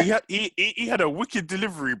 Hey, he had a wicked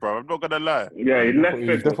delivery, bro. I'm not gonna lie. Yeah, he left. He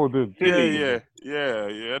definitely did. Yeah.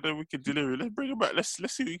 Had a wicked delivery. Let's bring him back. Let's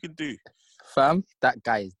see what you can do. fam, that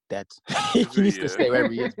guy is dead. He needs to stay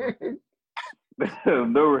wherever he is.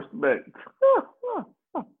 No respect.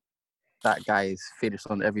 That guy is finished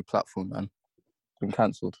on every platform, man. Been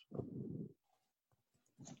cancelled.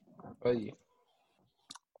 Hey.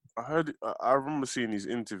 I remember seeing his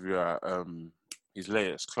interview at his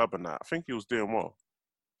latest club and that. I think he was doing well,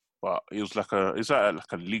 but he was like a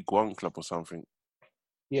League One club or something.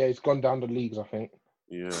 Yeah, he's gone down the leagues, I think.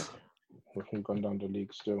 Yeah, he's gone down the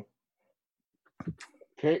league still.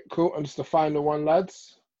 Okay, cool. And it's the final one,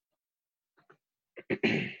 lads.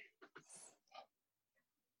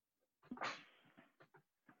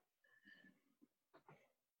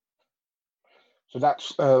 So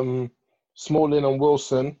that's Smalling and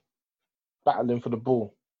Wilson battling for the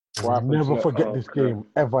ball. I'll never forget this game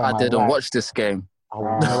ever. I didn't watch this game.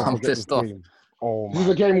 I'm pissed off. Oh, this is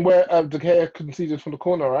a game where De Gea conceded from the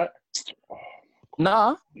corner, right?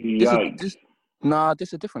 Nah. This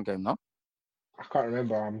is a different game, no? I can't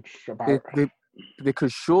remember. I'm sure about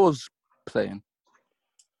because Shaw's playing.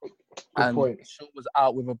 Good point. Shaw was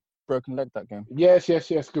out with a broken leg that game. Yes.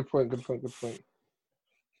 Good point.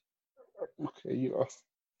 Okay, you are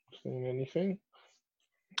saying anything?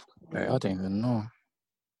 I don't even know.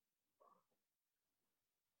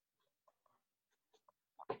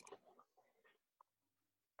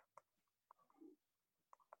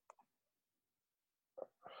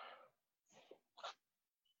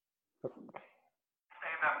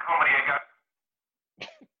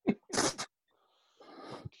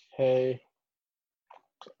 Okay.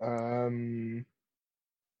 Okay.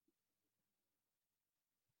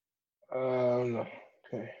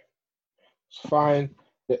 It's fine.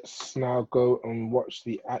 Let's now go and watch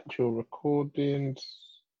the actual recordings.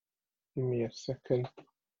 Give me a second.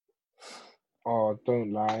 Oh,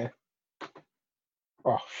 don't lie.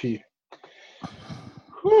 Oh, phew.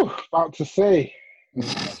 Whew, about to say.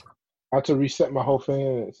 I had to reset my whole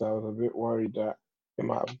thing, so I was a bit worried that it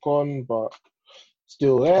might have gone, but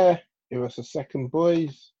still there. Give us a second,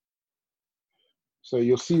 boys. So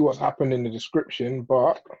you'll see what's happened in the description,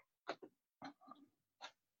 but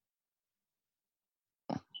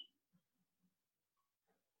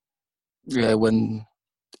yeah, when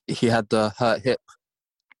he had the hurt hip.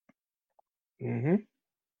 Mm-hmm.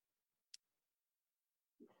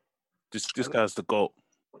 This guy's the GOAT.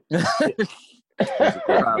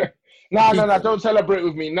 No, don't celebrate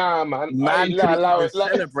with me. Nah, man. Man, allow it.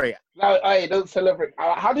 Celebrate. Don't celebrate.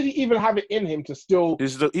 How did he even have it in him to still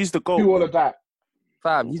He's the GOAT. do all of that?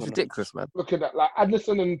 Fam, he's ridiculous, man. Look at that. Like,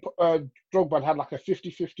 Anderson and Drogba had like a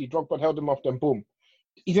 50-50. Drogba held him off, then boom.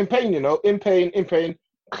 He's in pain, you know. In pain.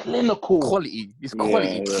 Clinical. Quality. It's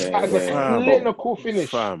quality. That's a clinical finish.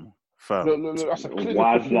 Fam. Look, that's a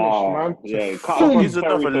clinical finish, man. Yeah, cut off He's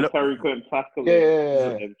another Terry couldn't tackle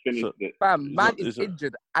it. Finished it. Fam, man is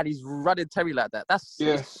injured and he's running Terry like that. That's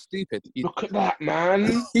stupid. Look at that,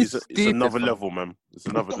 man. It's another level, man. It's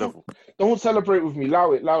another level. Don't celebrate with me.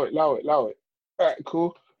 Allow it. All right,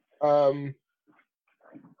 cool. You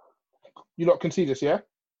lot can see this, yeah?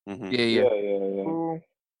 Mm-hmm. Yeah. Cool.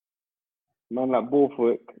 Man like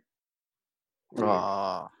Borthwick.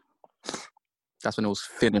 That's when it was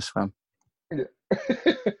finished, fam. Yeah.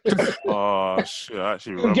 Oh shit! I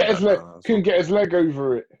actually couldn't get his leg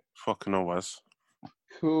over it. Fucking always.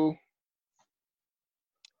 Cool.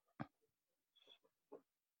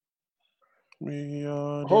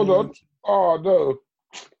 Hold on. Oh no.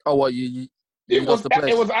 Oh, what you it lost the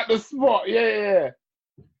place? It was at the spot. Yeah.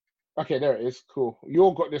 Okay, there it is. Cool. You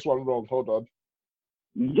all got this one wrong. Hold on.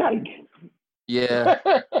 Yikes. Yeah.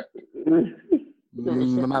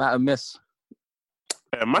 Man had a miss.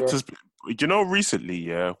 Yeah, recently,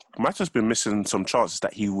 Matt has been missing some chances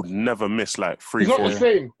that he would never miss, like 3, 4. He's not the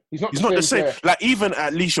same. He's not the same. Like, even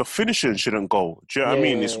at least your finishing shouldn't go. Do you know what I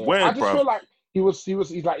mean? It's weird, I just bro. feel like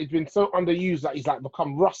he's been so underused that he's like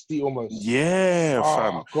become rusty almost. Yeah,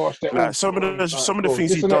 fam. Gosh, like some of the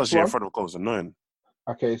things he does in front of goals are annoying.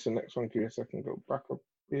 Okay, so next one, give me a second, go back a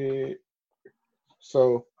bit.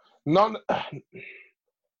 So none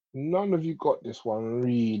of you got this one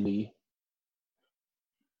really.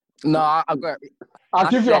 No, I got. I'll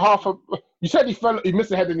give you a half. You said he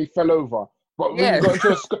missed the head and he fell over, but yeah, you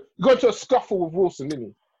got into a scuffle with Wilson,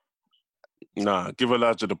 didn't he? Nah, give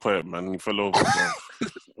Elijah the point, man. He fell over.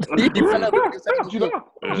 He fell over. Do you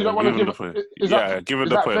not want to give the point? Give him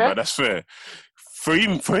the point, man. That's fair. For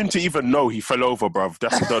him to even know he fell over, bruv,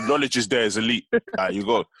 that's the knowledge is there is elite. You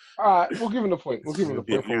go. All right, we'll give him the point. Because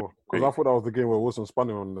I thought that was the game where Wilson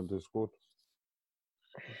spun him on and they scored.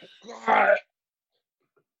 All right.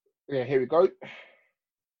 Yeah, here we go.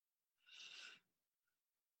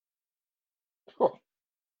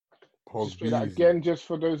 Just play that again, just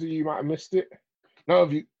for those of you who might have missed it. None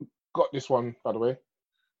of you got this one, by the way.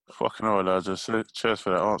 Fucking hell, Elijah. Cheers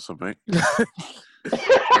for that answer, mate.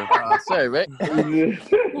 Sorry, mate.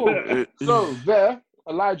 Cool. So there,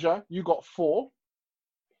 Elijah, you got 4.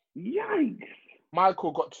 Yikes.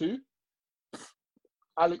 Michael got 2.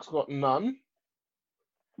 Alex got none.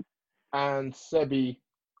 And Sebi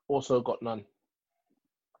also got none.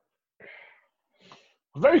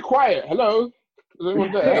 Very quiet. Hello. Is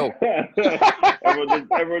anyone there?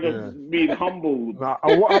 everyone just being humbled. Nah,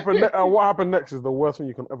 and what happened next is the worst thing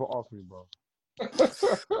you can ever ask me, bro.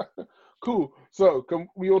 Cool. So can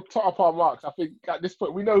we all tot up our marks? I think at this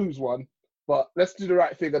point we know who's won, but let's do the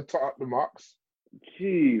right thing and tot up the marks.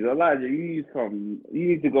 Jeez, Elijah, you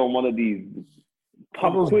need to go on one of these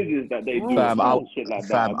pub quizzes that they do. Shit like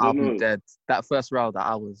that. I'll be dead. That first round,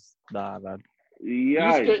 I was man.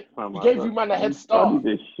 Yeah, he gave you man a head start.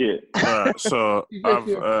 This shit. Alright, so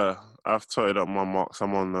I've totted up my marks.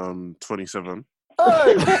 I'm on 27.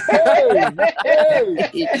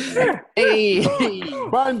 Hey!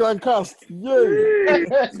 Bind and cast. Yay!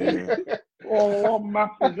 What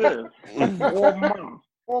math is this? What math?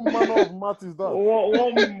 What manner of math is that? What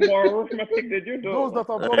arithmetic did you do? Those that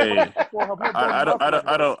have done before have not done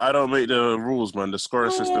I don't make the rules, man. The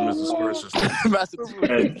scoring system is the scoring system.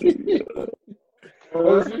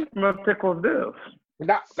 Arithmetic was this.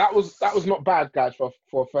 That was not bad, guys, for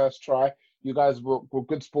a first try. You guys were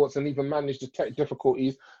good sports and even managed to take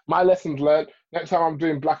difficulties. My lessons learned. Next time I'm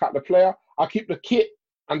doing Black Out the Player, I'll keep the kit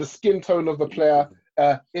and the skin tone of the player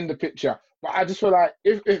in the picture. But I just feel like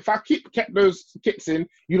if I kept those kits in,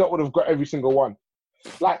 you lot would have got every single one.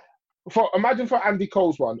 Like, imagine for Andy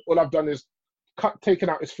Cole's one, all I've done is taken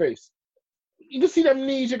out his face. You can see them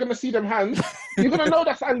knees, you're going to see them hands. You're going to know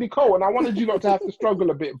that's Andy Cole, and I wanted you not to have to struggle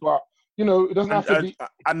a bit, but, you know, it doesn't have to be...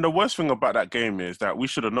 And the worst thing about that game is that we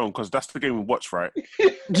should have known, because that's the game we watched, right?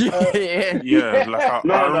 Yeah. Like,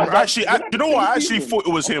 you know what? I actually thought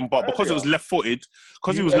it was him, but because it was left-footed,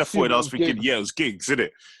 I was thinking, it was Giggs, isn't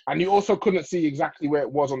it? And you also couldn't see exactly where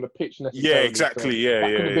it was on the pitch necessarily. Yeah, exactly, so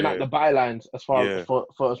that could have been at the bylines as far as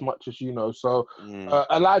for as much as you know. So,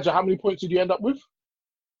 Elijah, how many points did you end up with?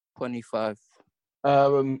 25.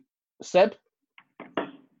 Seb?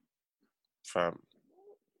 Fam.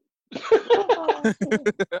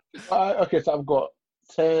 Okay, so I've got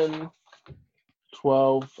 10,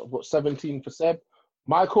 12, I've got 17 for Seb.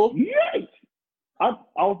 Michael? Yes! I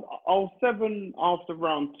was 7 after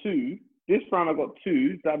round 2. This round I got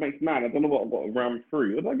 2. That makes 9. I don't know what I got in round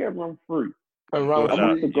 3. What did I get in round 3? And round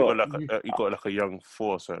 3? You got like a young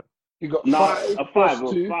 4, so. You got 5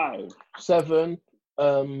 2, 7,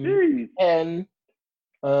 10,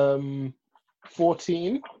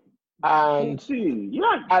 14. And 14,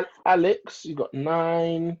 yeah. Alex, you got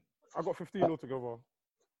 9. I got 15 altogether.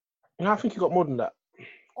 No, I think you got more than that.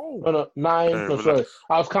 Oh. No, 9. No, sorry.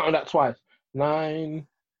 I was counting that twice. 9,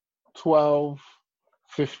 12,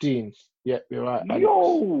 15. Yep, you're right.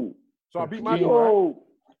 Yo! So I beat Michael, right?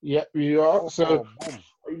 Yep, you are. So,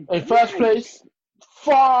 in first place,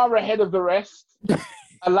 far ahead of the rest,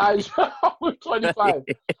 Elijah with 25.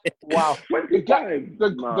 Wow.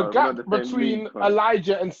 The gap between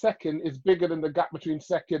Elijah and second is bigger than the gap between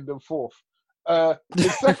second and fourth. In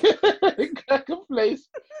second place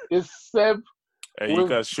is Seb. Hey, you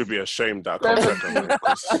guys should be ashamed that I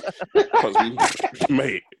come second,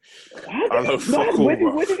 mate. I know fuck all.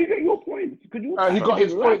 Where did you get your points? He got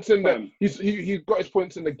his points in the. He got his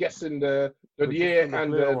points in the guessing the year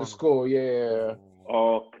and the score. Yeah.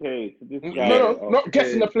 Okay. So this guy, not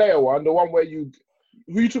guessing the player one. The one where you.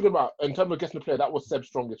 Who are you talking about in terms of guessing the player? That was Seb's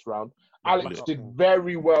strongest round. Alex did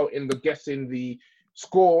very well in the guessing the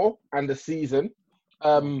score and the season.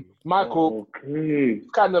 Michael,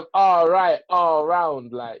 kind of all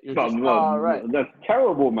round, like you're just all right. That's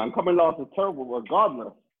terrible, man. Coming last is terrible,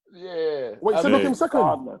 regardless. Yeah. Wait, Seb came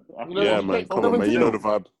second. Yeah, man. Come on, man. You know the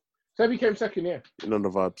vibe. Seb came second, yeah. You know the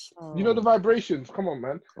vibes. You know the vibrations. Come on,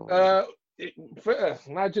 man.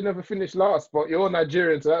 Niger never finished last, but you're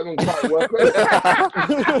Nigerian, so that doesn't quite work.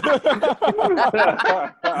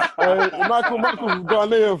 Michael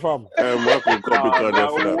Ghanaian, fam. Michael got to be Ghanaian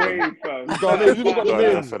for that, man. Ghanaian, you got the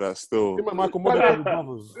name. For that still. Give me Michael Mother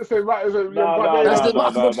brothers. That's the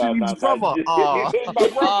Michael Muslim's brother.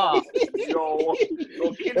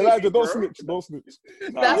 Elijah, don't snitch.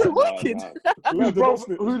 That's wicked.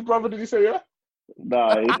 Whose brother did you say, yeah?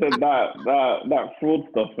 Nah, he said that fraud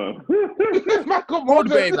stuff, man. Michael Fraud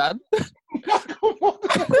Bay, man.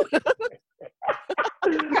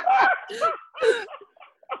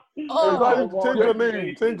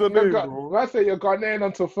 Change your name, bro. I say you're Ghanaian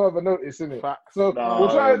until further notice, innit? So that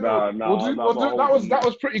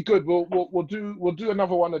was pretty good. We'll do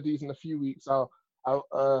another one of these in a few weeks. I'll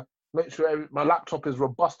make sure my laptop is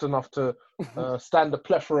robust enough to stand the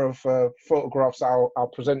plethora of photographs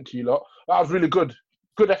I'll present to you lot. That was really good.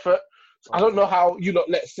 Good effort. I don't know how you lot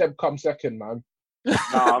let Seb come second, man.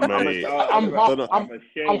 I'm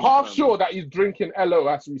half sure that he's drinking LO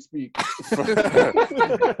as we speak. And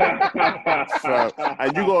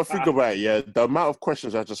you got to think about it, yeah. The amount of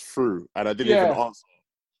questions I just threw and I didn't even answer.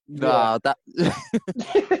 Nah, that.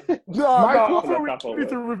 Michael, we need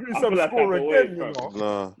to review some score again, you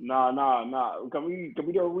know. Nah. Can we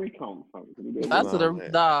do a recount? That's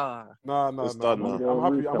nah. It's done now.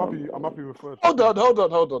 I'm happy with first. Hold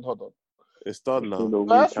on. It's done now.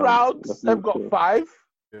 First round, Seb got 5.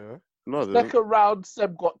 Yeah. No, second round,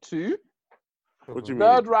 Seb got 2. What do you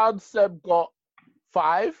Third round, Seb got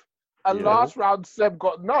 5. And last round, Seb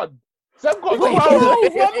got none. Seb got 12.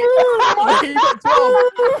 He got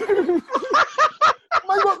 12.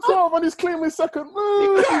 Man got 12 and he's claiming second.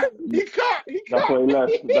 He can't. That's what he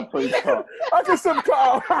left. That's what he cut. I can Seb cut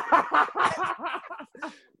out.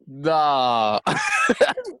 Nah.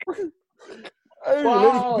 Hey,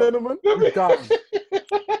 ladies and gentlemen, I'm done.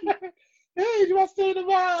 Hey, you must stay in the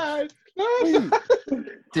mind.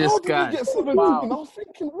 This guy. Did he get 17? Wow. I was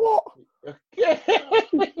thinking, what?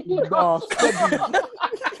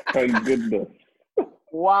 Thank goodness.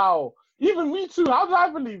 Wow. Even me too. How did I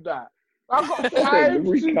believe that? I've got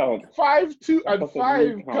 5, 2, and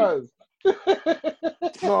 5 cuz.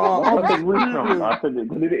 No, I said recount. I said it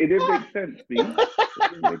didn't make sense, Steve. It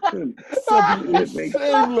didn't make sense. It's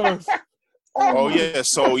shameless. Oh yeah,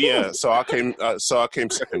 so I came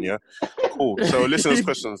second. Yeah, cool. So listeners'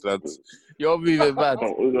 questions, lads. You're moving bad.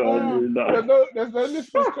 There's no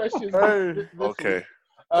listeners' questions. Hey. Okay.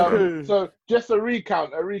 So just a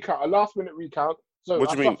last minute recount. So What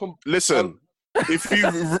do you mean? Listen,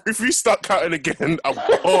 if you start counting again, I'm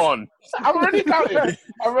gone. I'm already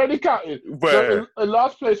counting. Where? So in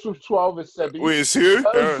last place with 12 is Sebi. Wait, is who?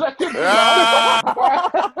 Second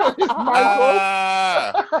is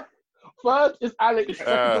Michael. Third is Alex.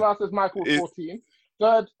 Second to last is Michael, 14.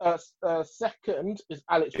 Third, second is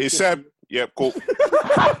Alex. Is Seb? Yep, cool.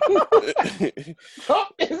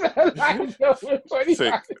 Top is Elijah with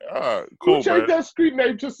 25. Cool, Who changed their screen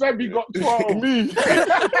name to Seb? You got 12. Me.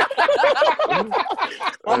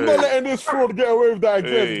 I'm not letting this fraud get away with that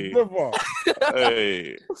again. Hey. Never.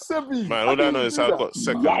 Hey, Sebi. man, all I know is I got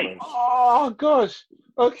second. Man. Oh, gosh.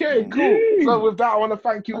 Okay, cool. So with that, I want to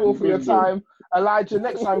thank you all for your time. Elijah,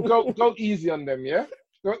 next time, go easy on them, yeah?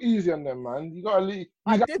 Go easy on them, man. You gotta leave.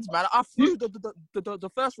 I did, man. I threw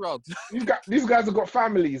the first round. These guys have got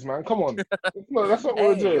families, man. Come on. No, that's what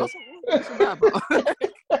we're doing.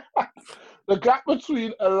 The gap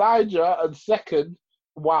between Elijah and second,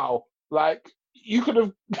 wow. Like, you could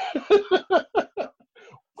have...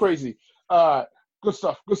 Crazy. Good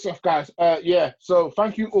stuff, guys. Yeah, so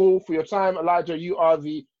thank you all for your time. Elijah, you are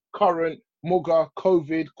the current Mugger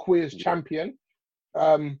COVID quiz champion.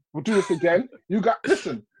 We'll do this again.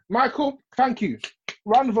 Listen, Michael, thank you.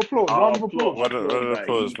 Round of applause. Round of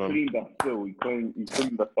applause, man. He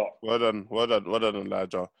cleaned us up. Well done,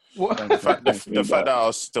 Elijah. The fact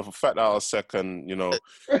that I was second, you know,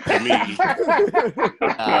 for me.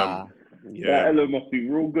 That Ella must be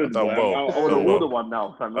real good. I done well. I want to order one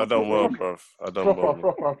now, fam. I done well, bro.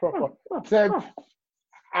 Proper. Seb,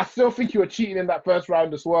 I still think you were cheating in that first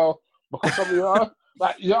round as well, because some of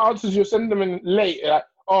your answers you're sending them in late, like,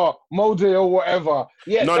 Mode or whatever.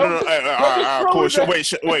 Yeah. No. Cool.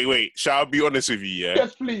 Wait. Shall I be honest with you? Yeah.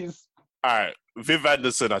 Yes, please. All right. Viv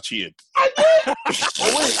Anderson, I cheated.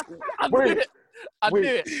 Wait. I knew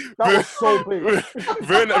it. That was so big.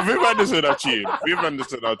 Viv Anderson, I cheated.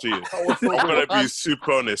 I'm gonna be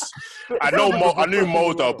super honest. I knew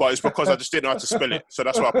Mulder, but it's because I just didn't know how to spell it, so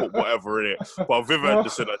that's why I put whatever in it. But Viv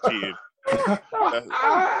Anderson, I cheated.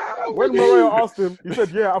 When Maria asked him, he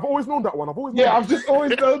said, "Yeah, I've always known that one. I've just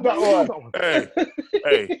always known that one."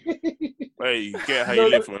 Hey, you get how you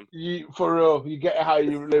live, man. For real, you get how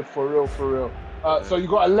you live. For real. So you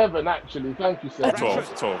got 11 actually. Thank you, sir.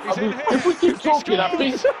 12. I mean, if we keep talking, I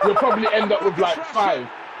think you'll probably end up with like 5.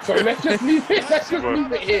 So let's just leave it.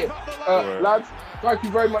 Leave it here, lads. Thank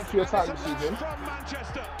you very much for your time this evening.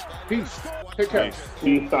 Peace. Take care.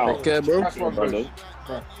 Peace out. Take care, bro. That's one, bro.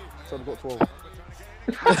 So I've got 12.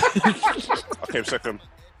 I came second.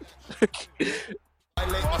 I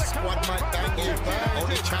let my squad might bang you.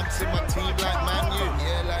 Only chance in my team like Man U.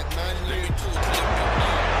 Yeah, like Man U.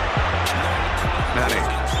 Manny.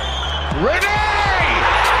 Ready!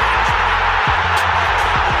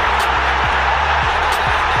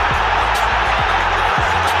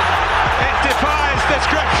 It defies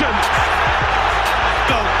description.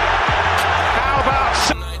 How about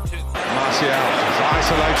Martial is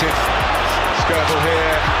isolated. Skirtle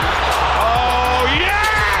here. Oh,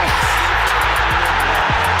 yes!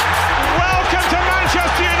 Welcome to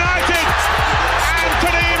Manchester United,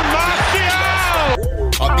 Anthony Martial!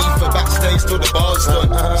 I beat for backstage till the bar's done.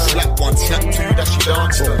 Slap 1, slap 2, that she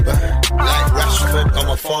danced on. Like Rashford, I'm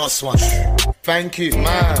a fast one. Thank you,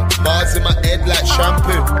 man. Bars in my head like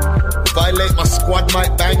shampoo. Violate my squad,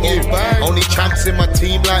 might bang you. Only champs in my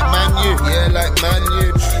team like Man U. Yeah, like Man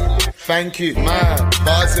U. Thank you, man.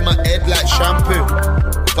 Bars in my head like shampoo.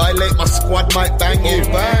 Violate my squad, might bang you.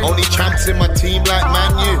 Only champs in my team like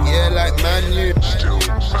Man U. Yeah, like Man U.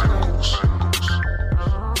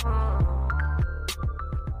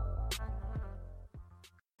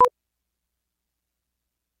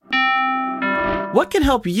 What can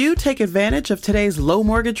help you take advantage of today's low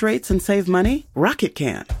mortgage rates and save money? Rocket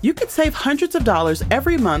can. You could save hundreds of dollars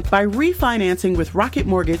every month by refinancing with Rocket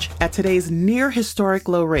Mortgage at today's near historic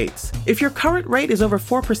low rates. If your current rate is over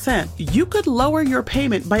 4%, you could lower your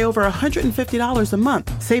payment by over $150 a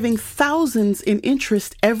month, saving thousands in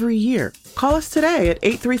interest every year. Call us today at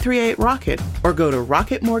 8338-ROCKET or go to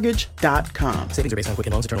rocketmortgage.com. Savings are based on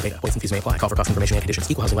Quicken Loans, internal data. Points and fees may apply. Call for cost information and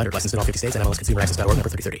conditions. Equal housing lender. Licensed in all 50 states and MLSConsumerAccess.org number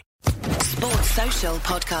 3030. Sports Social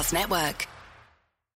Podcast Network.